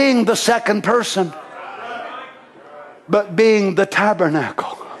 not being the second person, but being the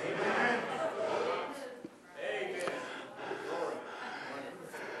tabernacle.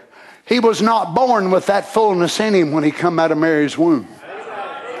 He was not born with that fullness in him when he come out of Mary's womb.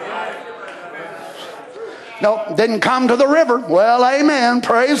 No, didn't come to the river. Well, amen.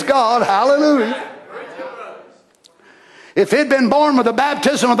 Praise God. Hallelujah. If he'd been born with the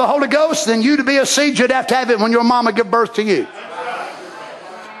baptism of the Holy Ghost, then you to be a seed, you'd have to have it when your mama gave birth to you.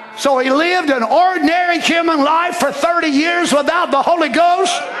 So he lived an ordinary human life for 30 years without the Holy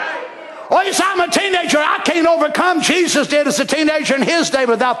Ghost. Oh, he said, I'm a teenager. I can't overcome. Jesus did as a teenager in his day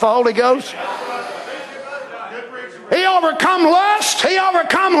without the Holy Ghost. He overcome lust. He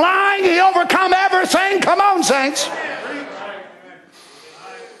overcome lying. He overcome everything. Come on, saints.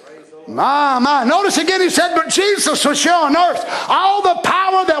 My. Notice again, he said, but Jesus was here on earth. All the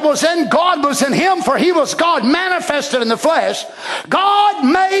power that was in God was in him, for he was God manifested in the flesh. God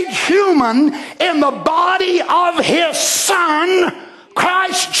made human in the body of his Son,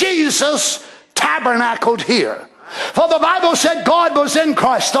 Christ Jesus, tabernacled here. For the Bible said God was in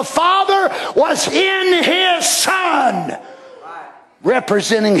Christ. The Father was in his Son,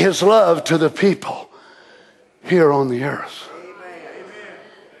 representing his love to the people here on the earth.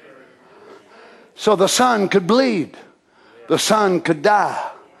 So the Son could bleed. The Son could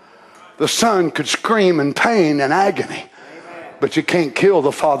die. The Son could scream in pain and agony, but you can't kill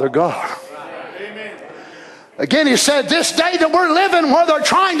the Father God. Again, he said, this day that we're living where they're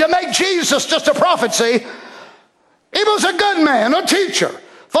trying to make Jesus just a prophecy, he was a good man, a teacher,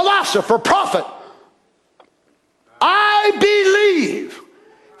 philosopher, prophet. I believe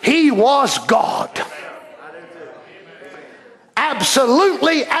he was God.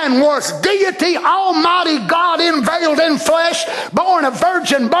 Absolutely, and was deity, almighty God unveiled in flesh, born of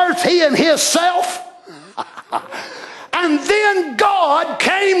virgin birth, he and his self. And then God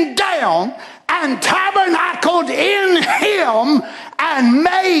came down and tabernacled in him and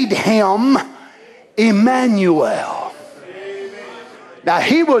made him Emmanuel. Now,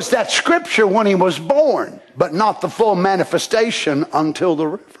 he was that scripture when he was born, but not the full manifestation until the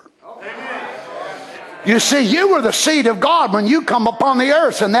river. You see, you were the seed of God when you come upon the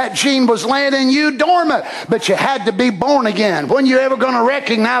earth, and that gene was laying in you dormant, but you had to be born again. When you ever going to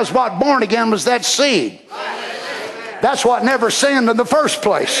recognize what born again was? That seed. That's what never sinned in the first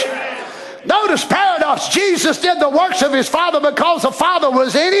place. Notice paradox. Jesus did the works of his Father because the Father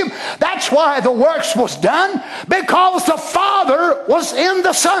was in him. That's why the works was done, because the Father was in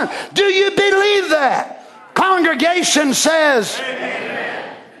the Son. Do you believe that? Congregation says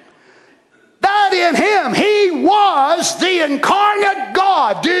that in him he was the incarnate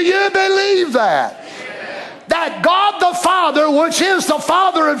God. Do you believe that? That God the Father, which is the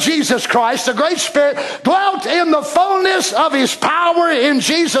Father of Jesus Christ, the great Spirit, dwelt in the fullness of his power in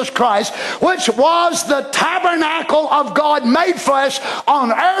Jesus Christ, which was the tabernacle of God made flesh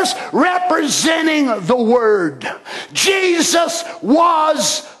on earth, representing the Word. Jesus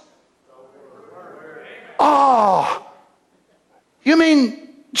was... Oh, you mean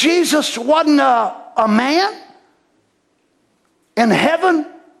Jesus wasn't a man in heaven?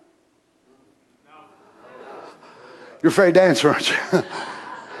 You're afraid to answer, aren't you?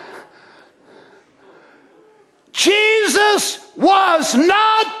 Jesus was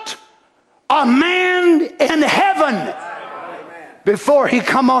not a man in heaven before he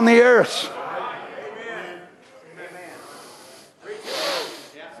come on the earth.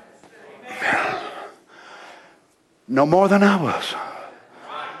 No more than I was.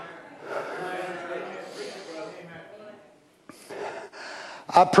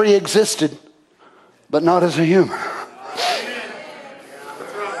 I pre-existed, but not as a human.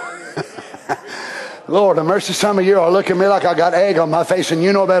 Lord have mercy, some of you are looking at me like I got egg on my face, and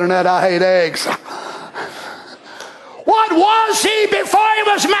you know better than that. I hate eggs. What was he before he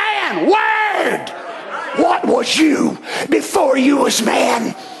was man? Word. What was you before you was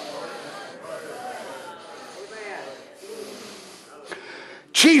man?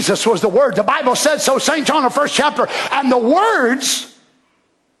 Jesus was the Word. The Bible said so, St. John, the first chapter. And the words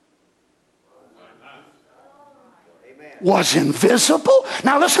was invisible.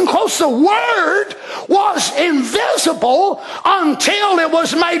 Now listen close. The Word was invisible until it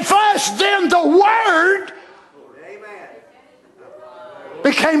was made flesh. Then the Word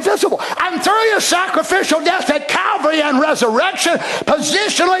became visible. And through his sacrificial death at Calvary and resurrection,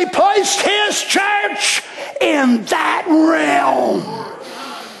 positionally placed his church in that realm.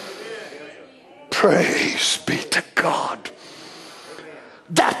 Praise be to God.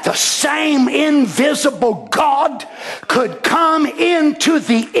 That the same invisible God could come into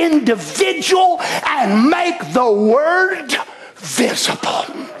the individual and make the Word visible.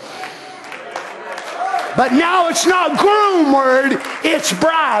 But now it's not groom word, it's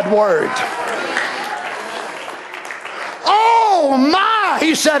bride word. Oh my,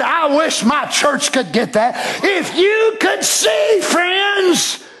 he said, I wish my church could get that. If you could see,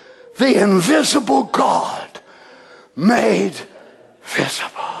 friends, the invisible God made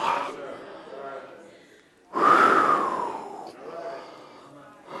visible.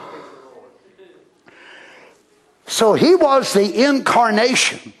 So he was the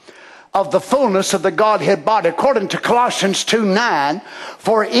incarnation of the fullness of the Godhead body, according to Colossians 2:9.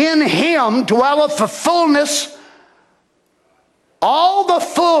 For in him dwelleth the fullness, all the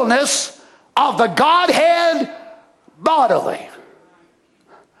fullness of the Godhead bodily.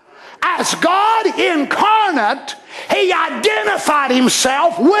 As God incarnate, he identified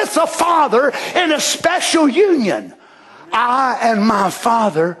himself with the Father in a special union. I and my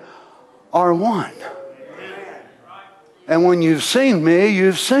Father are one. And when you've seen me,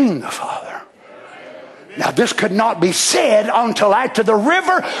 you've seen the Father. Now this could not be said until after the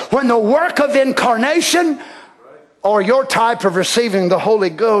river, when the work of incarnation, or your type of receiving the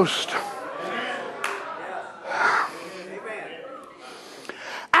Holy Ghost.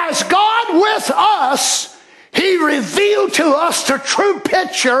 As God with us, he revealed to us the true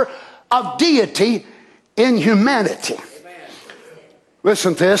picture of deity in humanity.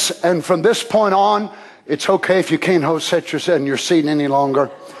 Listen to this, and from this point on, it's okay if you can't set yourself in your seat any longer.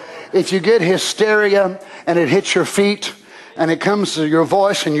 If you get hysteria and it hits your feet and it comes to your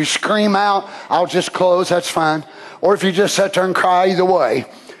voice and you scream out, I'll just close, that's fine. Or if you just sit there and cry, either way.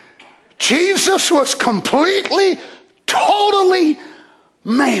 Jesus was completely, totally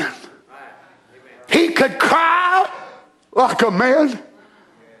man. He could cry like a man.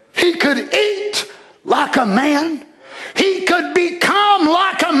 He could eat like a man. He could become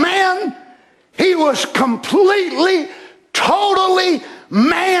like a man. He was completely, totally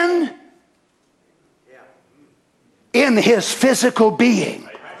man in his physical being.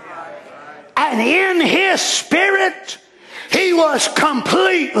 And in his spirit, he was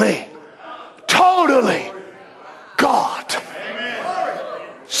completely, totally God.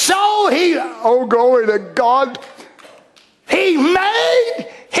 So he, oh glory to God, he made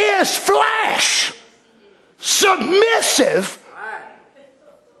his flesh submissive.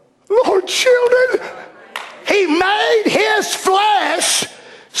 Lord, children, he made his flesh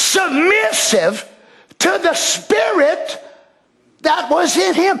submissive to the spirit that was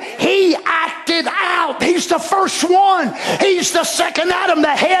in him. He acted out. He's the first one. He's the second Adam, the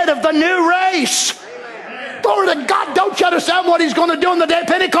head of the new race. Glory to God. Don't you understand what he's going to do on the day of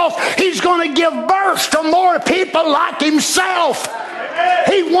Pentecost? He's going to give birth to more people like himself.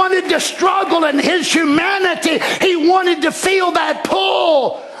 He wanted to struggle in his humanity. He wanted to feel that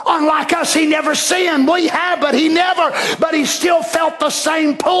pull. Unlike us, he never sinned. We have, but he never. But he still felt the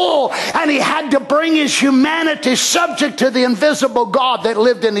same pull. And he had to bring his humanity subject to the invisible God that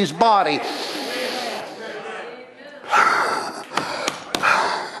lived in his body.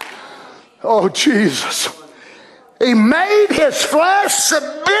 Oh, Jesus. He made his flesh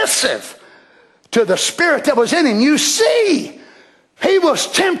submissive to the spirit that was in him. You see, he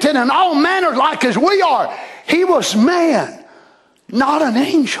was tempted in all manner like as we are. He was man, not an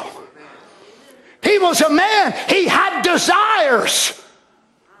angel. He was a man. He had desires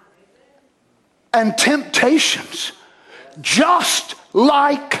and temptations just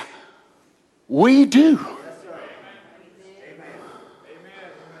like we do.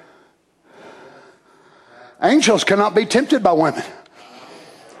 Angels cannot be tempted by women.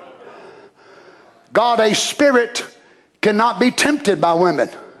 God, a spirit, cannot be tempted by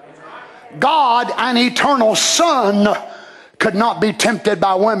women. God, an eternal Son, could not be tempted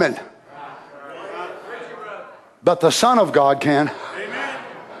by women. But the Son of God can.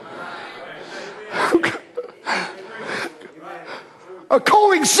 A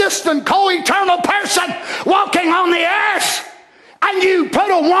coexistent, co-eternal person walking on the earth. And you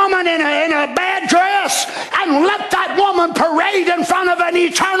put a woman in a bad dress and let that woman parade in front of an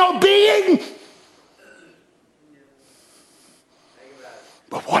eternal being.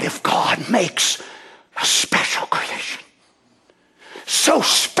 But what if God makes a special creation? So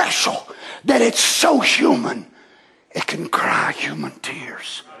special that it's so human, it can cry human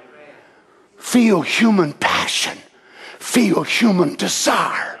tears, feel human passion, feel human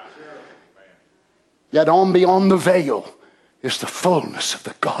desire. Yet on beyond the veil is the fullness of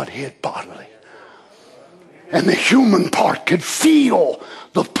the Godhead bodily. And the human part could feel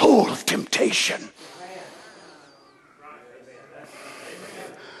the pull of temptation.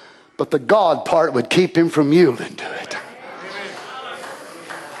 But the God part would keep him from yielding to it.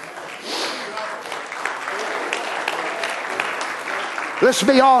 Let's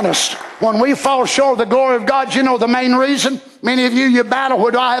be honest. When we fall short of the glory of God, you know the main reason? Many of you battle,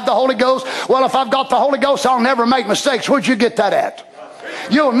 where do I have the Holy Ghost? Well, if I've got the Holy Ghost, I'll never make mistakes. Where'd you get that at?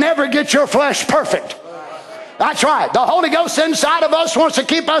 You'll never get your flesh perfect. That's right. The Holy Ghost inside of us wants to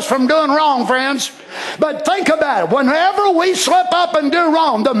keep us from doing wrong, friends. But think about it. Whenever we slip up and do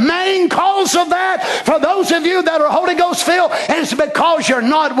wrong, the main cause of that, for those of you that are Holy Ghost filled, is because you're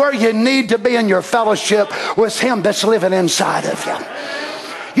not where you need to be in your fellowship with Him that's living inside of you.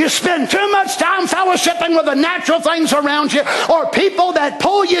 You spend too much time fellowshipping with the natural things around you, or people that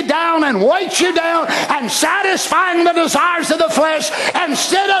pull you down and weight you down and satisfying the desires of the flesh,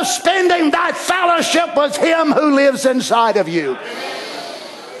 instead of spending that fellowship with Him who lives inside of you.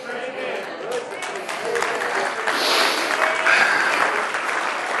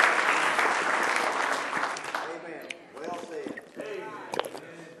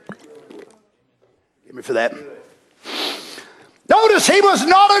 Give me for that. Notice he was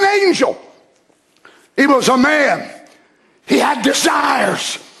not an angel. He was a man. He had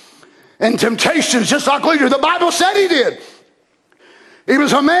desires and temptations just like we do. The Bible said he did. He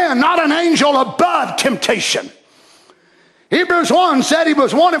was a man, not an angel, above temptation. Hebrews 1 said he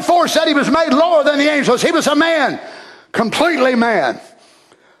was 1 and 4 said he was made lower than the angels. He was a man, completely man.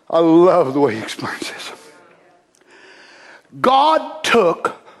 I love the way he explains this. God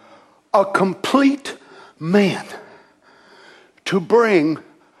took a complete man to bring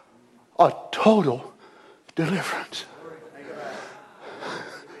a total deliverance.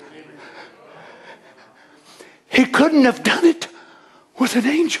 He couldn't have done it with an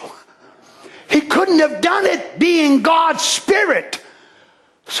angel. He couldn't have done it being God's Spirit.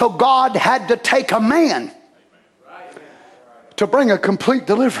 So God had to take a man to bring a complete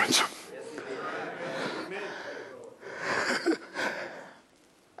deliverance.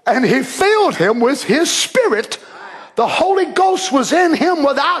 And he filled him with his Spirit. The Holy Ghost was in him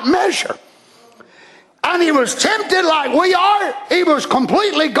without measure. And he was tempted like we are. He was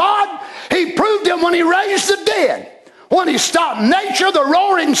completely God. He proved him when he raised the dead. When he stopped nature, the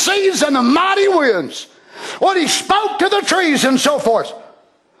roaring seas and the mighty winds. When he spoke to the trees and so forth.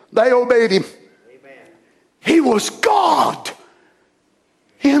 They obeyed him. Amen. He was God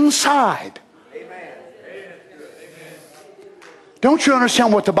inside. Amen. Don't you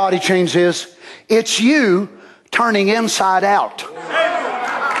understand what the body change is? It's you turning inside out.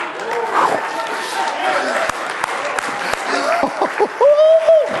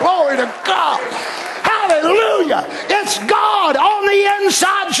 Glory to God. Hallelujah. It's God on the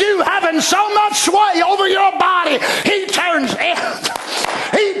inside you having so much sway over your body. He turns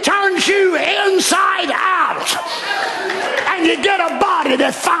you inside out. And you get a body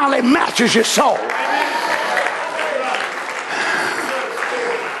that finally matches your soul.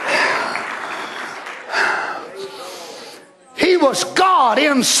 He was God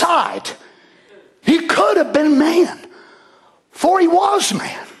inside. He could have been man, for he was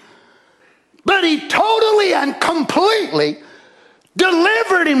man. But he totally and completely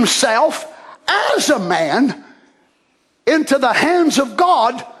delivered himself as a man into the hands of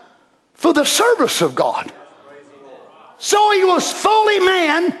God for the service of God. So he was fully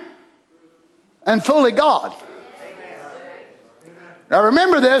man and fully God. Now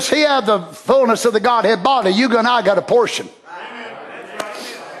remember this, he had the fullness of the Godhead body. You and I got a portion.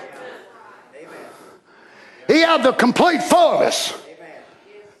 He had the complete fullness.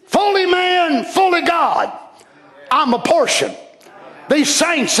 Fully man, fully God. I'm a portion. These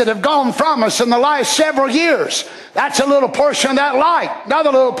saints that have gone from us in the last several years, that's a little portion of that light.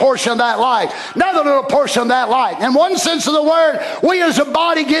 Another little portion of that light. Another little portion of that light. In one sense of the word, we as a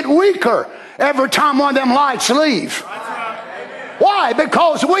body get weaker every time one of them lights leave. Why?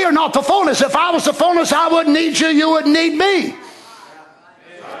 Because we are not the fullness. If I was the fullness, I wouldn't need you, you wouldn't need me.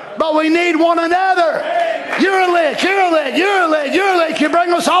 But we need one another. You're a lick, you're a lick, you're a lick, you're a lick. You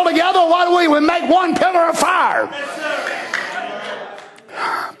bring us all together, why do we make one pillar of fire?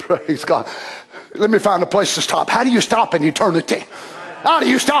 Praise God. Let me find a place to stop. How do you stop in eternity? How do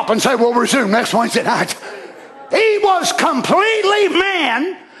you stop and say, we'll resume next Wednesday night? He was completely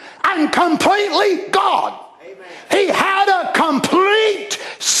man and completely God. He had a complete,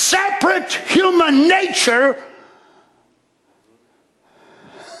 separate human nature.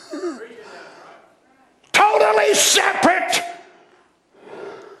 Totally separate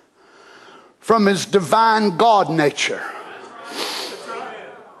from his divine God nature.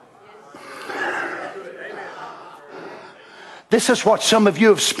 This is what some of you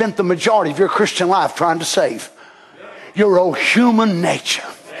have spent the majority of your Christian life trying to save. Your old human nature.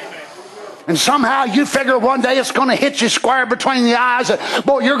 And somehow you figure one day it's going to hit you square between the eyes. And,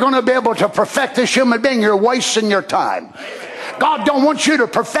 boy, you're going to be able to perfect this human being. You're wasting your time. God don't want you to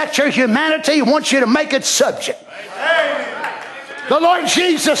perfect your humanity. He wants you to make it subject. The Lord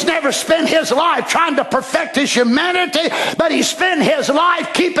Jesus never spent his life trying to perfect his humanity, but he spent his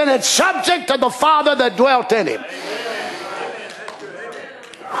life keeping it subject to the Father that dwelt in him.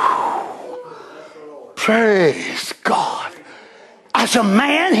 Praise God. As a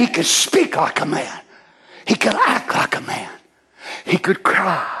man, he could speak like a man. He could act like a man. He could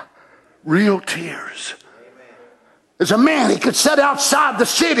cry real tears. As a man, he could sit outside the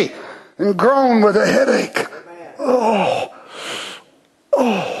city and groan with a headache. Oh.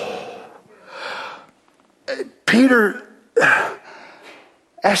 Peter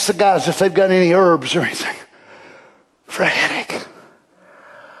asked the guys if they've got any herbs or anything for a headache.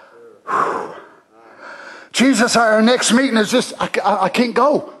 Jesus, our next meeting is just, I can't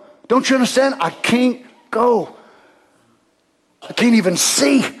go. Don't you understand? I can't go. I can't even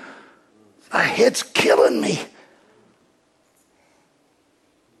see. My head's killing me.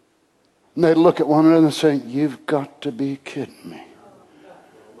 And they'd look at one another and say, you've got to be kidding me.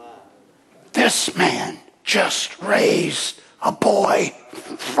 This man just raised a boy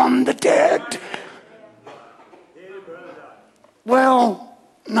from the dead. Well,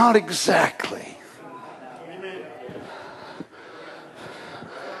 not exactly.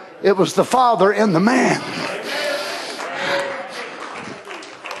 It was the Father in the man.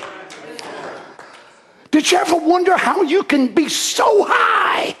 Did you ever wonder how you can be so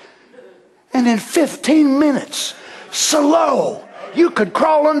high and in 15 minutes, so low, you could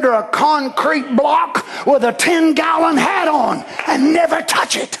crawl under a concrete block with a 10-gallon hat on and never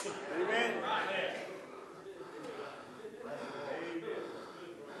touch it?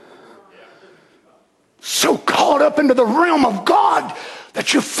 So caught up into the realm of God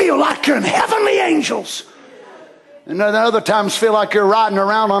that you feel like you're in heavenly angels. And then other times feel like you're riding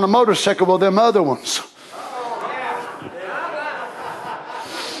around on a motorcycle with them other ones.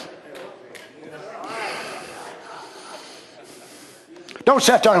 Don't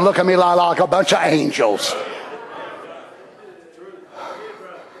sit there and look at me like a bunch of angels.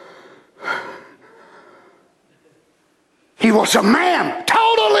 He was a man,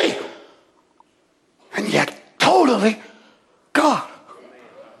 totally, and yet totally God.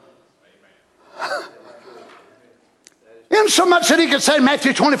 Insomuch that he could say in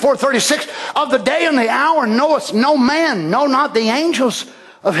Matthew 24:36, of the day and the hour knoweth no man, no, not the angels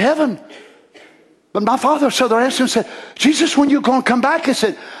of heaven, but my Father. So they asked him and said, Jesus, when you going to come back? He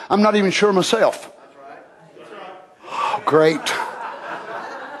said, I'm not even sure myself. Oh, great.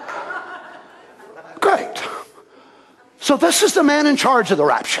 Great. So this is the man in charge of the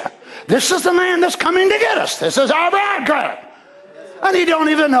rapture. This is the man that's coming to get us. This is our bridegroom. And he don't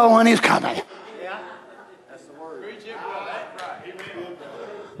even know when he's coming.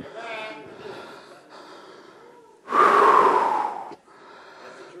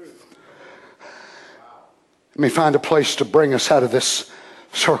 Let me find a place to bring us out of this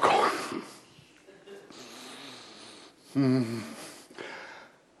circle.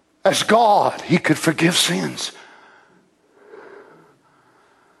 As God, he could forgive sins.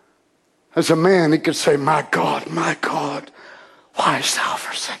 As a man, he could say, my God, why hast thou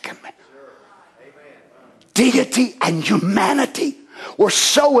forsaken me? Deity and humanity were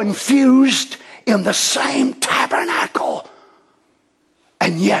so infused in the same tabernacle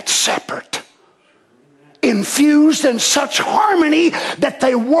and yet separate. Infused in such harmony that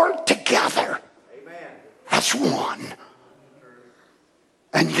they work together as one.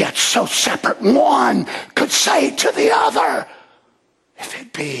 And yet so separate. One could say to the other, if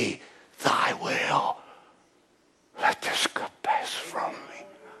it be thy will, let this cup pass from me.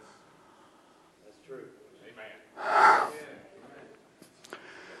 That's true. Amen.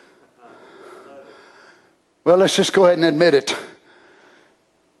 Well, let's just go ahead and admit it.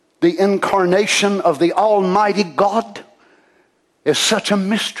 The incarnation of the Almighty God is such a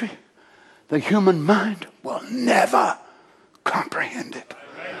mystery, the human mind will never comprehend it.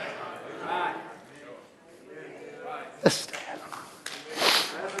 Let's stand.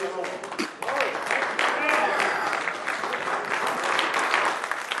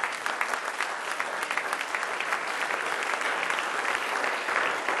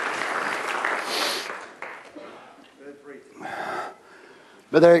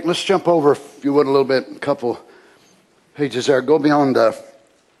 Brother Eric, let's jump over, if you would, a little bit, a couple pages there. Go beyond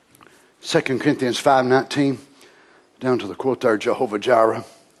 2 Corinthians 5:19, down to the quote there, Jehovah Jireh,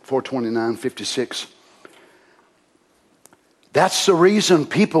 4:29-56. That's the reason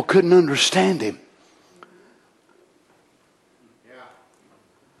people couldn't understand him.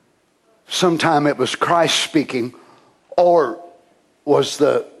 Sometime it was Christ speaking, or was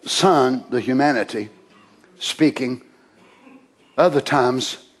the Son, the humanity, speaking. Other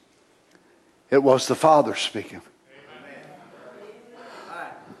times, it was the Father speaking.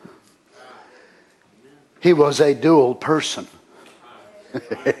 He was a dual person.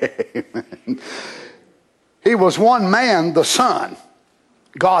 He was one man, the Son.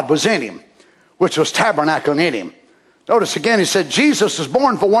 God was in him, which was tabernacling in him. Notice again, he said Jesus was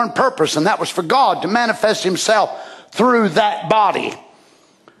born for one purpose, and that was for God to manifest himself through that body.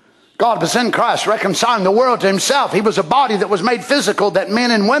 God was in Christ, reconciling the world to himself. He was a body that was made physical, that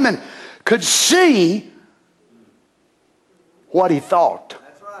men and women could see what he thought.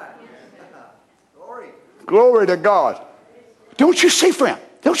 That's right. Glory to God. Don't you see, friend?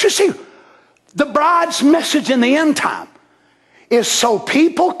 Don't you see? The bride's message in the end time is so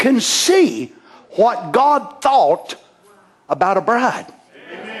people can see what God thought about a bride.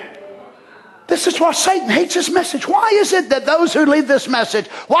 This is why Satan hates this message. Why is it that those who leave this message,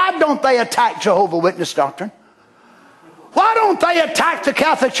 why don't they attack Jehovah's Witness doctrine? Why don't they attack the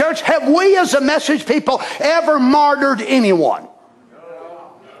Catholic Church? Have we as a message people ever martyred anyone?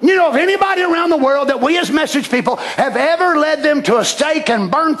 You know of anybody around the world that we as message people have ever led them to a stake and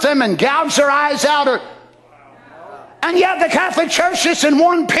burnt them and gouged their eyes out? And yet the Catholic Church just in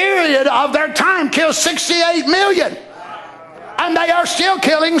one period of their time killed 68 million. And they are still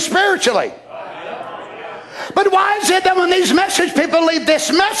killing spiritually. But why is it that when these message people leave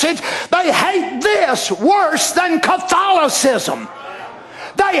this message, they hate this worse than Catholicism?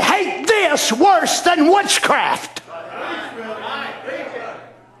 They hate this worse than witchcraft.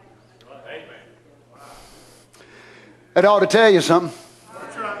 It ought to tell you something.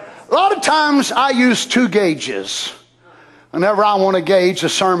 A lot of times I use two gauges whenever I want to gauge a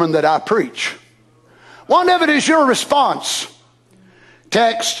sermon that I preach. One of it is your response.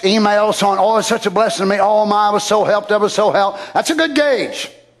 Text, emails on, oh, it's such a blessing to me. Oh, my, I was so helped. I was so helped. That's a good gauge.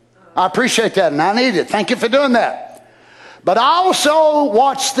 I appreciate that, and I need it. Thank you for doing that. But I also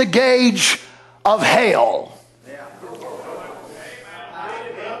watch the gauge of hell.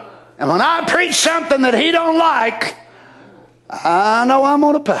 And when I preach something that he don't like, I know I'm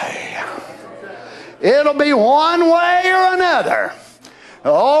going to pay. It'll be one way or another.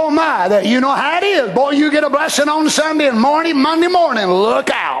 Oh my, that you know how it is. Boy, you get a blessing on Sunday and Monday morning, look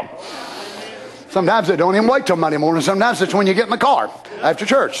out. Sometimes they don't even wait till Monday morning. Sometimes it's when you get in the car after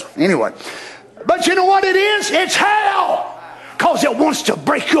church. Anyway. But you know what it is? It's hell. Because it wants to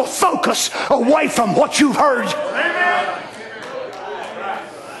break your focus away from what you've heard. Amen.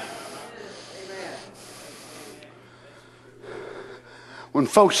 When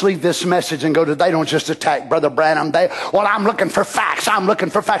folks leave this message and go to, they don't just attack Brother Branham. Well, I'm looking for facts. I'm looking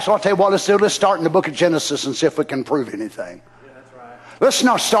for facts. So I'll tell you what, let's start in the book of Genesis and see if we can prove anything. Yeah, that's right. Let's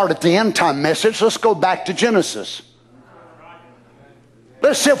not start at the end time message. Let's go back to Genesis.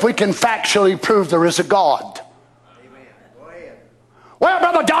 Let's see if we can factually prove there is a God. Amen. Go ahead. Well,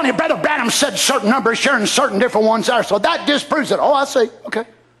 Brother Donnie, Brother Branham said certain numbers here and certain different ones there. So that disproves it. Oh, I see. Okay.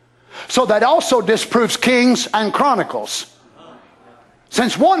 So that also disproves Kings and Chronicles.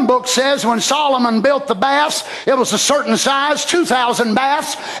 Since one book says when Solomon built the baths, it was a certain size, 2,000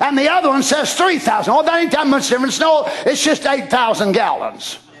 baths, and the other one says 3,000. Oh, that ain't that much difference. No, it's just 8,000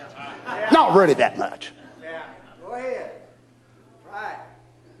 gallons. Not really that much. Go ahead. Right.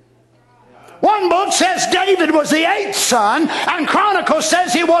 One book says David was the 8th son, and Chronicles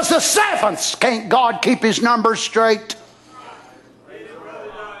says he was the 7th. Can't God keep his numbers straight?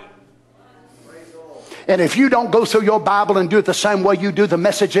 And if you don't go through your Bible and do it the same way you do the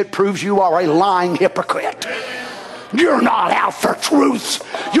message, it proves you are a lying hypocrite. You're not out for truth.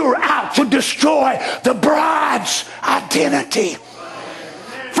 You're out to destroy the bride's identity.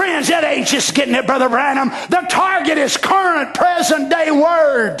 Friends, that ain't just getting it, Brother Branham. The target is current, present day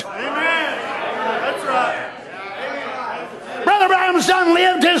word. Amen. That's right. Brother Branham's done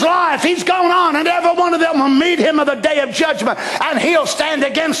lived his life. He's gone on, and every one of them will meet him at the day of judgment, and he'll stand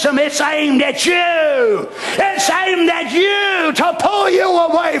against them. It's aimed at you. It's aimed at you to pull you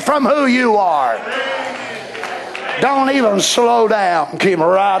away from who you are. Don't even slow down. Keep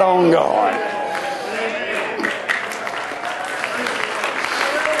right on going.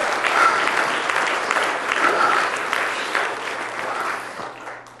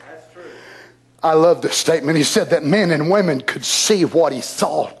 I love this statement. He said that men and women could see what he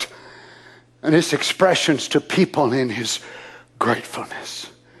thought and his expressions to people in his gratefulness,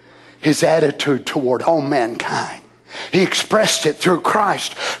 his attitude toward all mankind. He expressed it through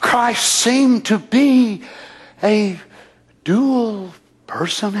Christ. Christ seemed to be a dual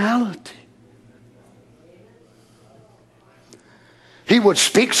personality. He would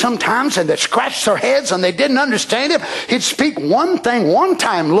speak sometimes and they'd scratch their heads and they didn't understand him. He'd speak one thing one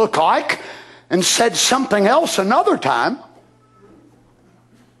time, look like, and said something else another time.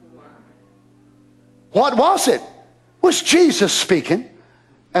 What was it? Was Jesus speaking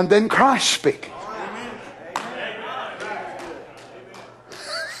and then Christ speaking.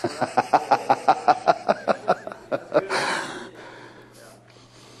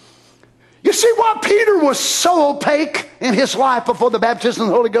 You see why Peter was so opaque in his life before the baptism of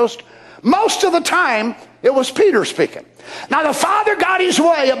the Holy Ghost? Most of the time, it was Peter speaking. Now, the Father got his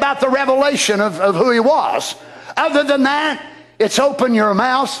way about the revelation of who he was. Other than that, it's open your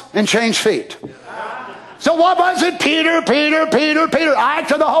mouth and change feet. So what was it? Peter, Peter, Peter, Peter.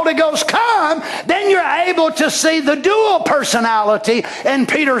 After the Holy Ghost come, then you're able to see the dual personality in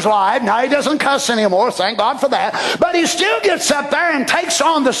Peter's life. Now, he doesn't cuss anymore, thank God for that. But he still gets up there and takes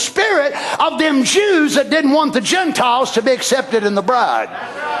on the spirit of them Jews that didn't want the Gentiles to be accepted in the bride.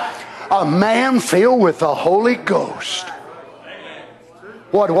 A man filled with the Holy Ghost.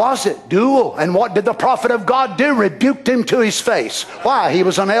 What was it? Dual. And what did the prophet of God do? Rebuked him to his face. Why? He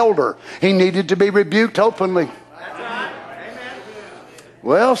was an elder. He needed to be rebuked openly.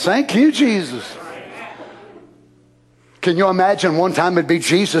 Well, thank you, Jesus. Can you imagine one time it'd be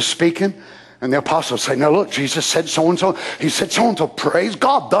Jesus speaking and the apostles say, now look, Jesus said so-and-so. He said so-and-so. Praise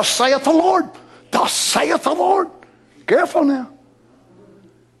God. Thus saith the Lord. Thus saith the Lord. Careful now.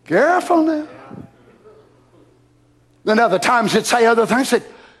 Careful now. Then other times it'd say other things. That,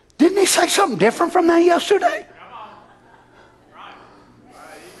 didn't he say something different from that yesterday?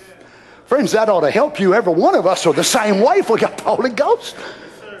 Friends, that ought to help you. Every one of us are the same way if we got the Holy Ghost.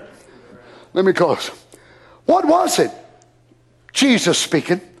 Let me close. What was it? Jesus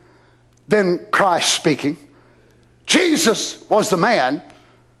speaking, then Christ speaking. Jesus was the man.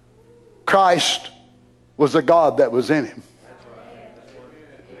 Christ was the God that was in him.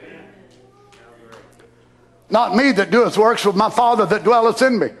 Not me that doeth works, but my Father that dwelleth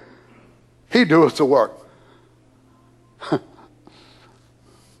in me. He doeth the work.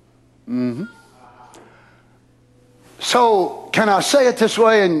 So, can I say it this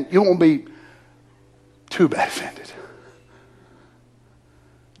way and you won't be too bad offended?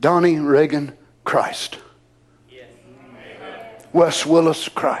 Donnie Reagan, Christ. Wes Willis,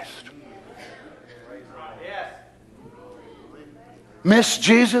 Christ. Miss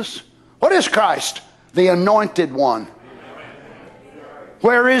Jesus, what is Christ? The anointed one.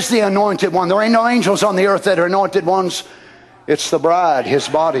 Where is the anointed one? There ain't no angels on the earth that are anointed ones. It's the bride, his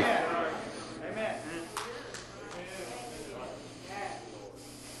body.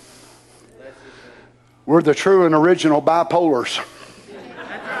 We're the true and original bipolars.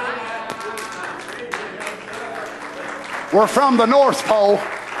 We're from the North Pole,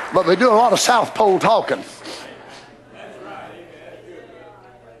 but we do a lot of South Pole talking.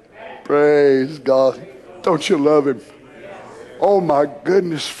 Praise God. Don't you love him? Oh my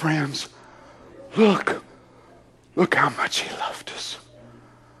goodness, friends. Look how much he loved us.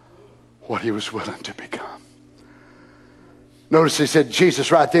 What he was willing to become. Notice he said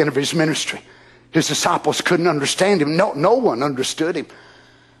Jesus right at the end of his ministry. His disciples couldn't understand him. No one understood him.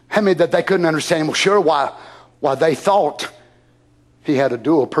 How many that they couldn't understand him? Well, sure, why they thought he had a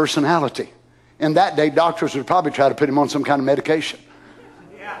dual personality. In that day, doctors would probably try to put him on some kind of medication.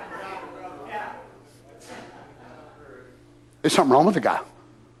 There's something wrong with the guy.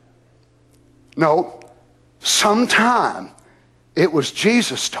 No, sometime it was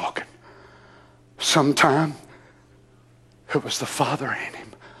Jesus talking. Sometime it was the Father in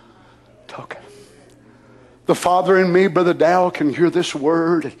him talking. The Father in me, Brother Dow, can hear this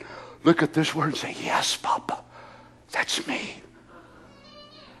word and look at this word and say, yes, Papa, that's me.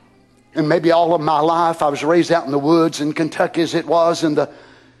 And maybe all of my life I was raised out in the woods in Kentucky as it was in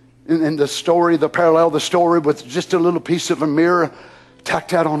the story, the parallel, the story with just a little piece of a mirror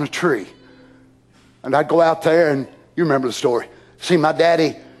tacked out on a tree. And I'd go out there and you remember the story. See my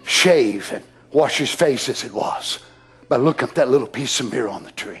daddy shave and wash his face as it was by looking at that little piece of mirror on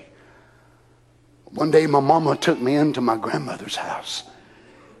the tree. One day my mama took me into my grandmother's house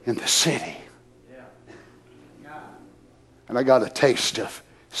in the city. And I got a taste of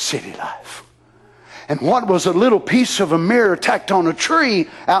city life. And what was a little piece of a mirror tacked on a tree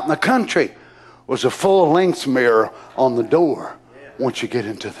out in the country was a full-length mirror on the door once you get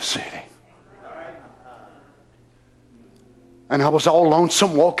into the city. And I was all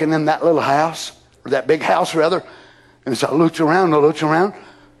lonesome walking in that little house, or that big house rather. And as I looked around,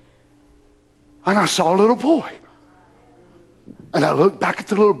 and I saw a little boy. And I looked back at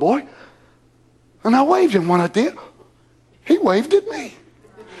the little boy, and I waved him when I did. He waved at me.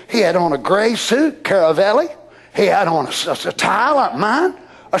 He had on a gray suit, Caravelli. He had on a tie like mine,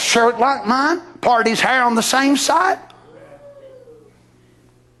 a shirt like mine, parted his hair on the same side.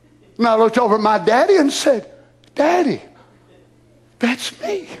 And I looked over at my daddy and said, Daddy, that's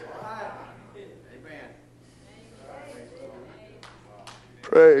me.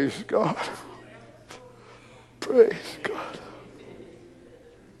 Praise God. Praise God.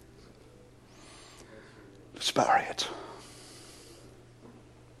 Let's bow our heads.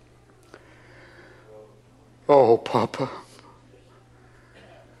 Oh, Papa,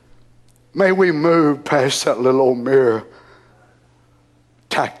 may we move past that little old mirror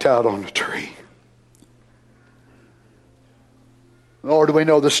tacked out on a tree. Lord, we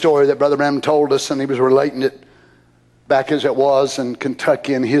know the story that Brother Branham told us, and he was relating it back as it was in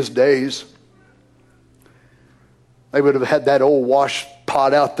Kentucky in his days. They would have had that old wash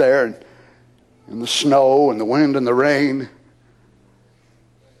pot out there and in the snow and the wind and the rain.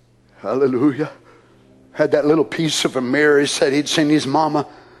 Hallelujah. Had that little piece of a mirror. He said he'd seen his mama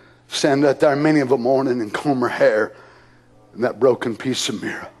stand out there many of a morning and comb her hair in that broken piece of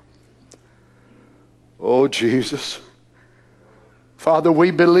mirror. Oh, Jesus. Father,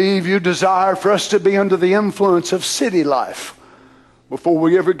 we believe you desire for us to be under the influence of city life before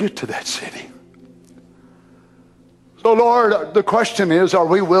we ever get to that city. So, Lord, the question is, are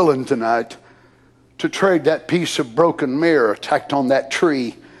we willing tonight to trade that piece of broken mirror tacked on that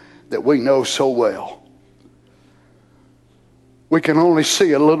tree that we know so well? We can only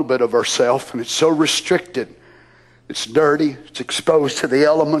see a little bit of ourselves, and it's so restricted. It's dirty. It's exposed to the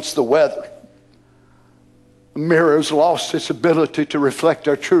elements, the weather. The mirror has lost its ability to reflect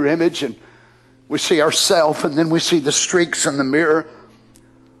our true image, and we see ourselves, and then we see the streaks in the mirror.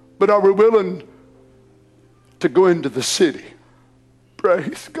 But are we willing to go into the city,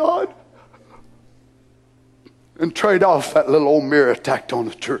 praise God, and trade off that little old mirror tacked on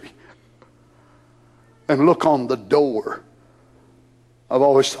a tree and look on the door? I've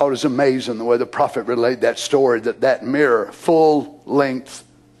always thought it was amazing the way the prophet relayed that story, that mirror, full-length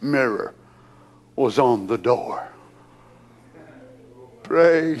mirror, was on the door.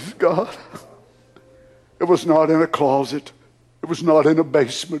 Praise God. It was not in a closet. It was not in a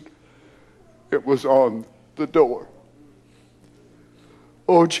basement. It was on the door.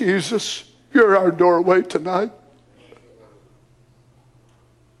 Oh, Jesus, you're our doorway tonight.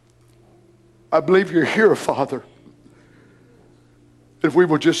 I believe you're here, Father. If we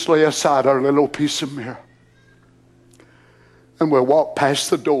will just lay aside our little piece of mirror and we'll walk past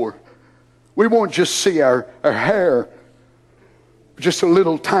the door, we won't just see our hair, just a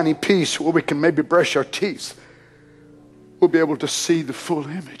little tiny piece where we can maybe brush our teeth. We'll be able to see the full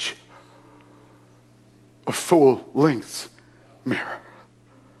image, a full-length mirror.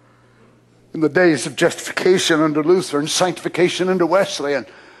 In the days of justification under Luther and sanctification under Wesley and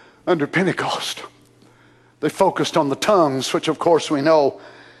under Pentecost, they focused on the tongues, which of course we know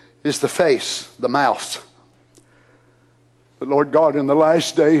is the face, the mouth. But Lord God, in the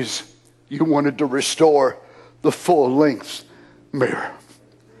last days, you wanted to restore the full-length mirror.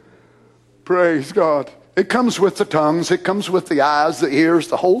 Praise God. It comes with the tongues. It comes with the eyes, the ears,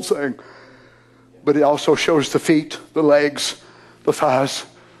 the whole thing. But it also shows the feet, the legs, the thighs,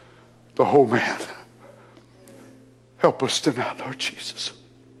 the whole man. Help us tonight, Lord Jesus.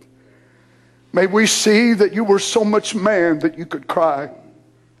 May we see that you were so much man that you could cry.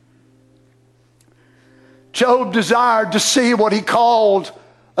 Job desired to see what he called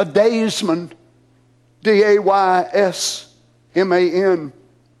a daysman, D-A-Y-S-M-A-N,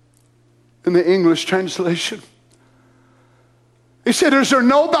 in the English translation. He said, is there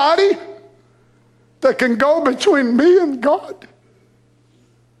nobody that can go between me and God?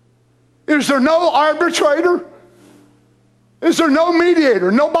 Is there no arbitrator? Is there no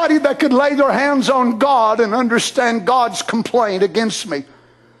mediator? Nobody that could lay their hands on God and understand God's complaint against me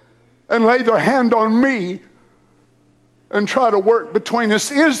and lay their hand on me and try to work between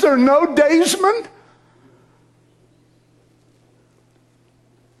us? Is there no daysman?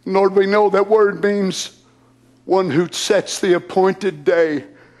 Lord, we know that word means one who sets the appointed day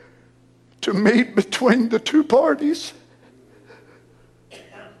to meet between the two parties.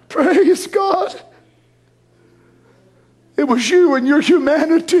 Praise God. It was you and your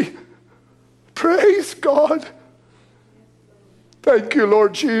humanity. Praise God. Thank you,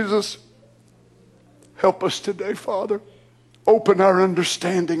 Lord Jesus. Help us today, Father. Open our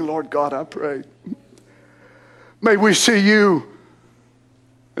understanding, Lord God, I pray. May we see you,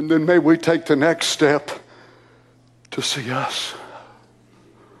 and then may we take the next step to see us.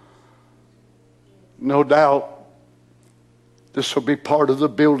 No doubt, this will be part of the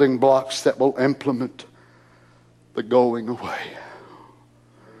building blocks that will implement the going away.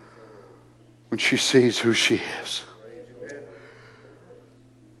 When she sees who she is.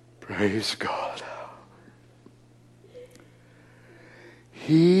 Praise God.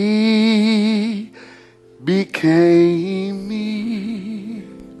 He became me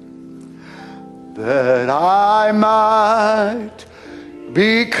that I might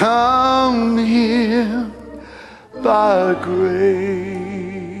become him by grace.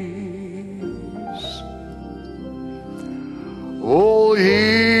 Oh,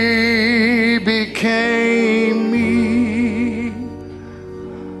 he became me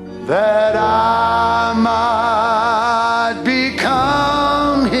that I might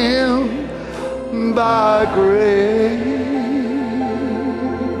become him by grace.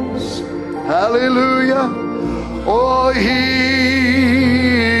 Hallelujah. Oh,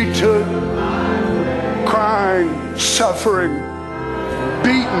 he took crying, suffering,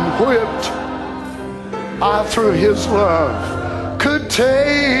 beaten, whipped. I, through his love, could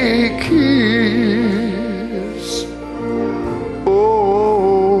take his.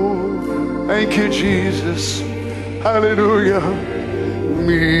 Oh, thank you, Jesus. Hallelujah.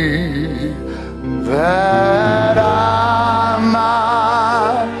 Me that I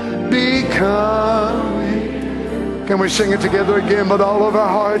might become. Can we sing it together again with all of our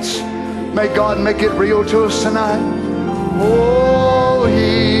hearts? May God make it real to us tonight. Oh,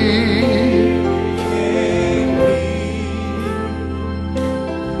 he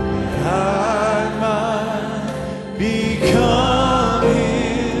become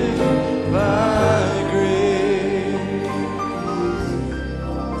him by grace.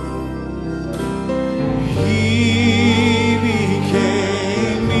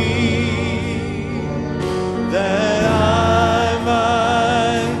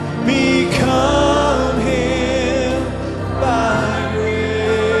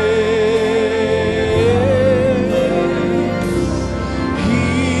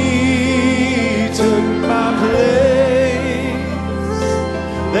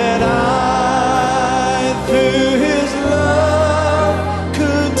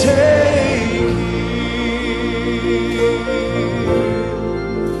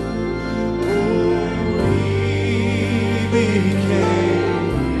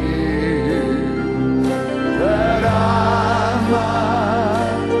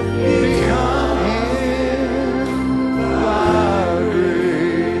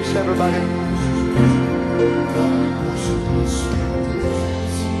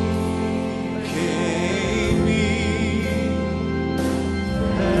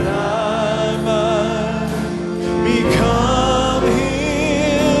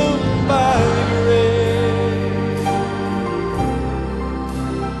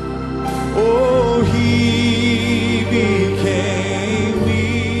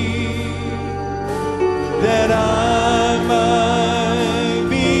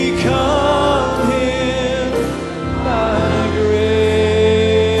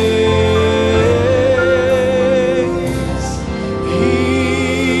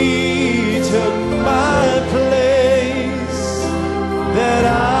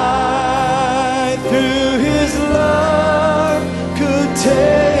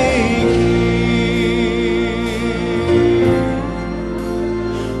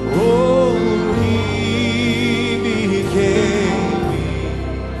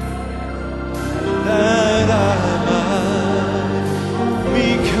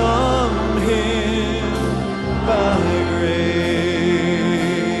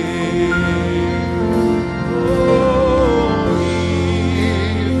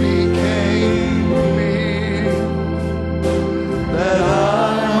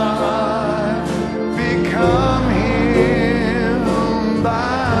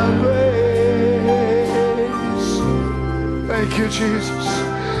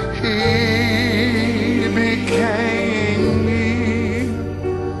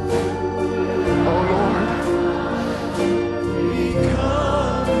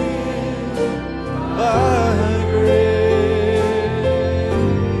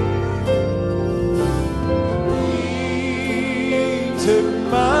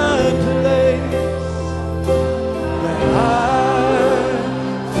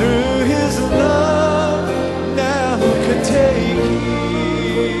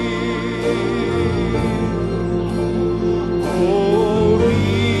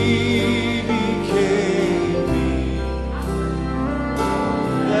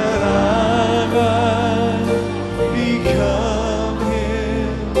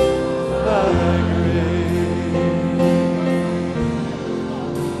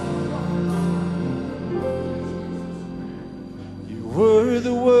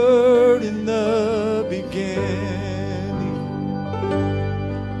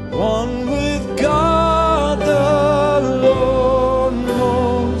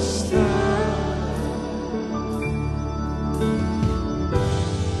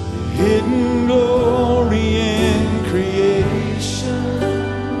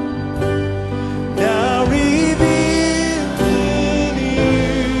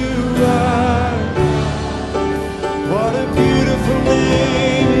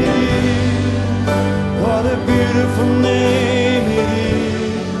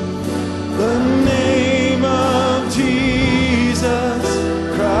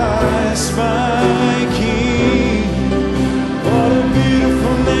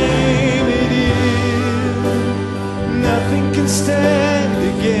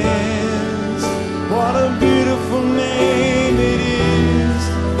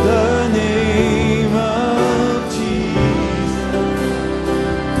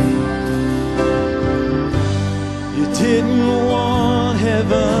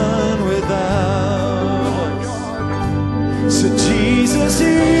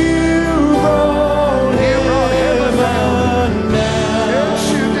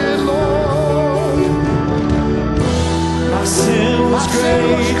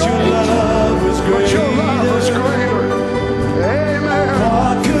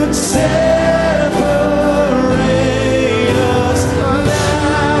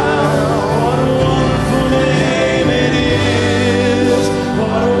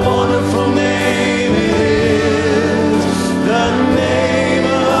 Name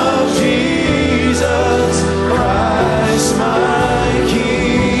of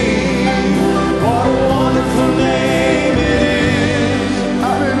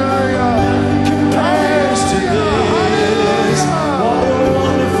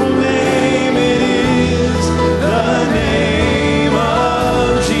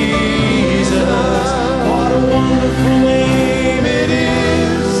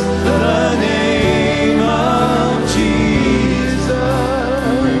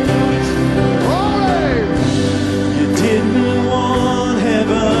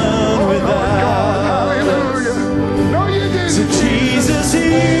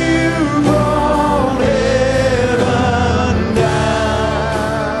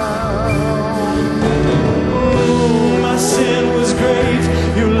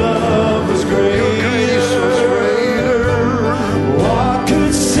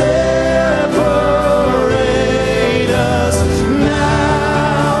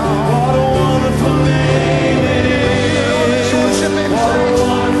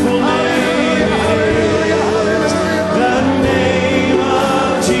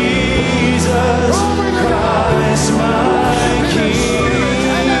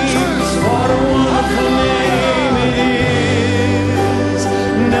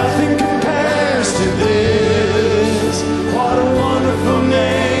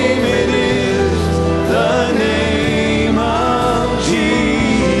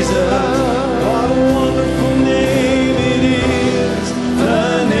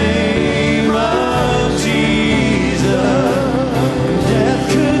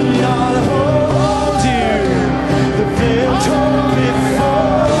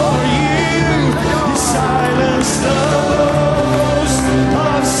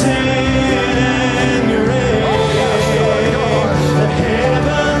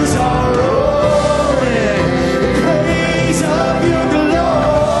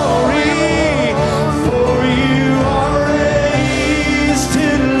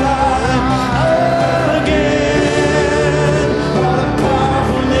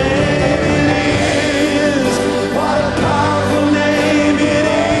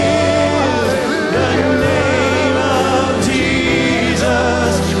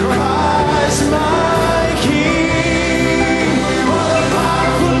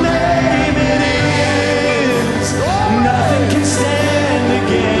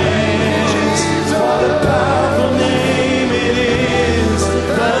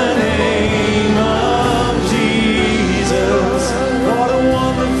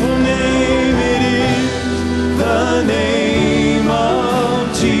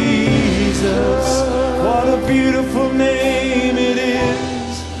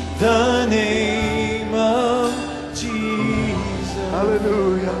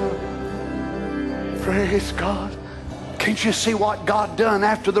Hallelujah. Praise God. Can't you see what God done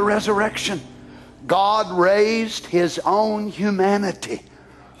after the resurrection? God raised His own humanity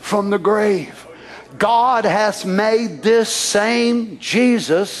from the grave. God has made this same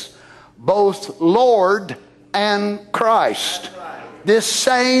Jesus both Lord and Christ. This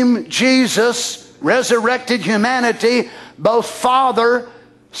same Jesus, resurrected humanity, both Father,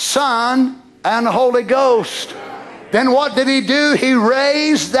 Son, and Holy Ghost. Then what did He do? He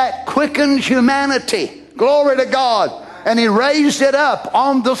raised that quickened humanity. Glory to God. And He raised it up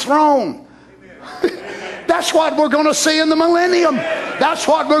on the throne. That's what we're going to see in the millennium. That's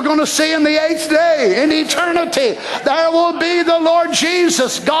what we're going to see in the 8th day, in eternity. There will be the Lord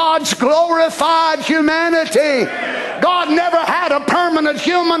Jesus, God's glorified humanity. God never had a permanent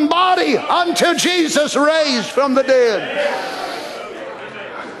human body until Jesus raised from the dead.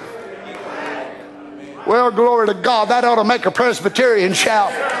 Well, glory to God. That ought to make a Presbyterian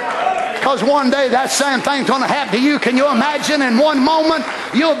shout. Because one day that same thing's going to happen to you. Can you imagine? In one moment,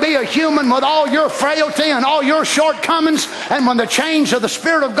 you'll be a human with all your frailty and all your shortcomings. And when the change of the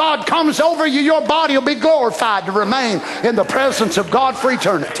Spirit of God comes over you, your body will be glorified to remain in the presence of God for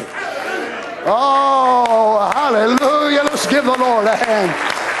eternity. Oh, hallelujah. Let's give the Lord a hand.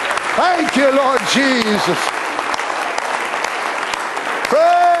 Thank you, Lord Jesus.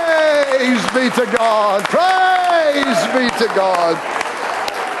 Praise be to God. Praise be to God.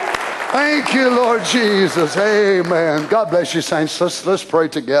 Thank you, Lord Jesus. Amen. God bless you, saints. Let's pray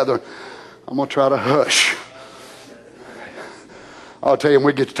together. I'm going to try to hush. I'll tell you, when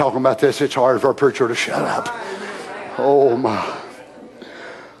we get to talking about this, it's hard for a preacher to shut up. Oh, my.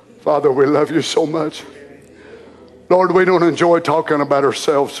 Father, we love you so much. Lord, we don't enjoy talking about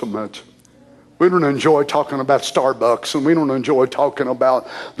ourselves so much. We don't enjoy talking about Starbucks, and we don't enjoy talking about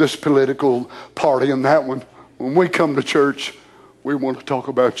this political party and that one. When we come to church, we want to talk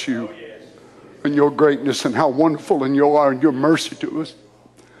about you and your greatness and how wonderful and you are and your mercy to us.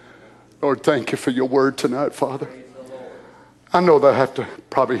 Lord, thank you for your word tonight, Father. I know they'll have to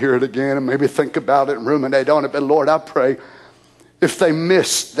probably hear it again and maybe think about it and ruminate on it, but Lord, I pray if they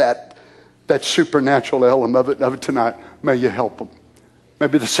missed that supernatural element of it tonight, may you help them.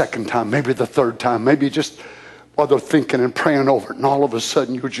 Maybe the second time, maybe the third time, maybe just while they're thinking and praying over it, and all of a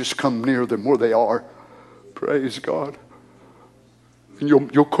sudden you'll just come near them where they are. Praise God. And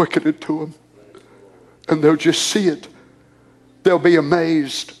you'll quicken it to them. And they'll just see it. They'll be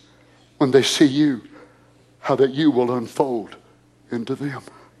amazed when they see you, how that you will unfold into them.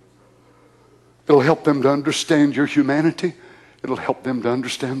 It'll help them to understand your humanity. It'll help them to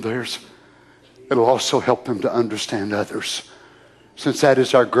understand theirs. It'll also help them to understand others, since that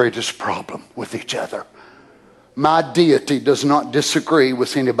is our greatest problem with each other. My deity does not disagree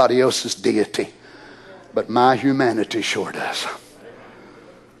with anybody else's deity, but my humanity sure does.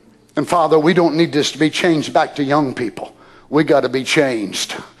 And Father, we don't need this to be changed back to young people. We got to be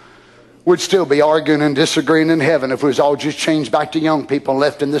changed. We'd still be arguing and disagreeing in heaven if it was all just changed back to young people and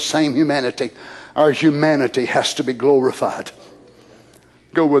left in the same humanity. Our humanity has to be glorified.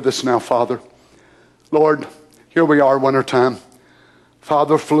 Go with us now, Father. Lord, here we are wintertime.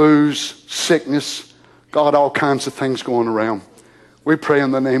 Father, flus, sickness, God, all kinds of things going around. We pray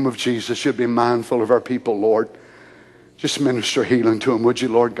in the name of Jesus, you'd be mindful of our people, Lord. Just minister healing to them, would you,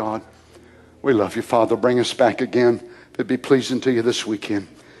 Lord God? We love you, Father. Bring us back again. If it be pleasing to you this weekend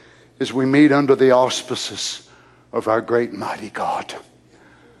as we meet under the auspices of our great and mighty God.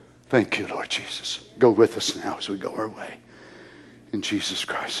 Thank you, Lord Jesus. Go with us now as we go our way. In Jesus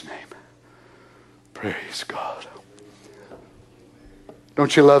Christ's name. Praise God.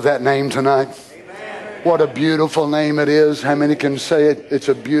 Don't you love that name tonight? Amen. What a beautiful name it is. How many can say it? It's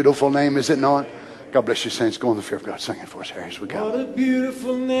a beautiful name, is it not? God bless you, saints. Go in the fear of God. Sing it for us, Harry, as we go. What a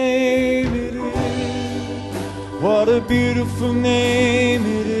beautiful name it is. What a beautiful name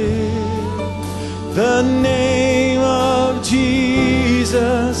it is. The name of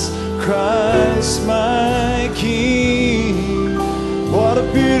Jesus Christ, my King. What a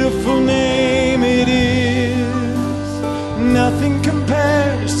beautiful name it is. Nothing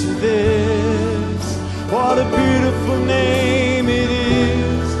compares to this. What a beautiful name it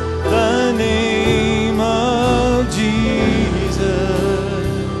is. The name of Jesus.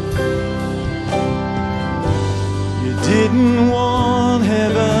 You didn't want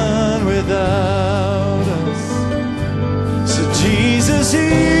heaven without us. So Jesus,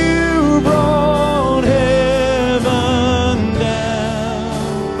 you brought heaven down.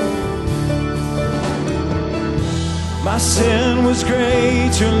 My sin was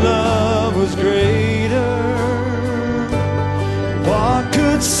great, your love was greater. What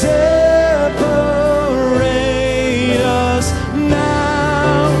could separate us now?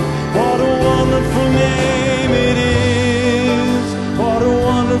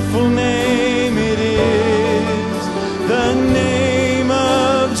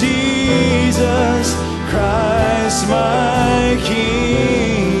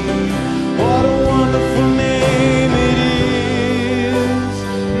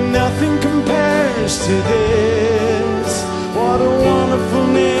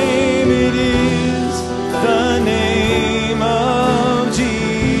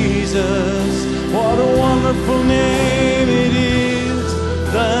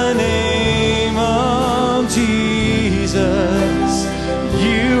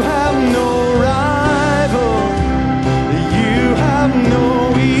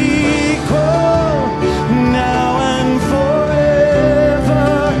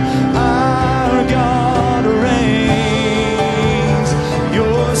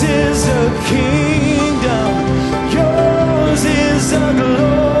 the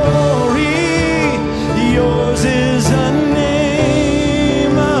glory. Yours is a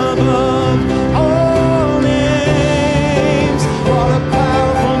name above all names. What a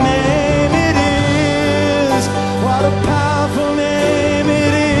powerful name it is. What a powerful name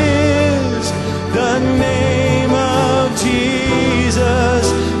it is. The name of Jesus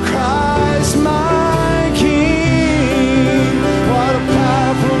Christ, my King. What a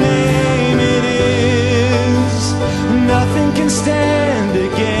powerful name it is. Nothing can stand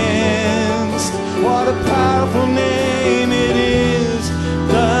against. What a powerful name it is.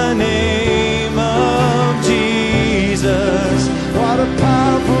 The name of Jesus. What a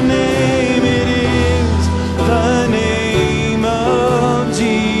powerful name it is. The name of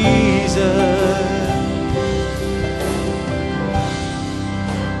Jesus.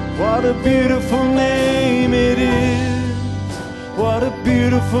 What a beautiful name it is. What a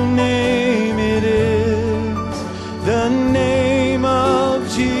beautiful name it is. The name of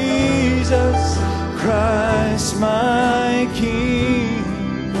Jesus Christ, my King.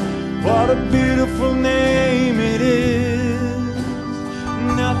 What a beautiful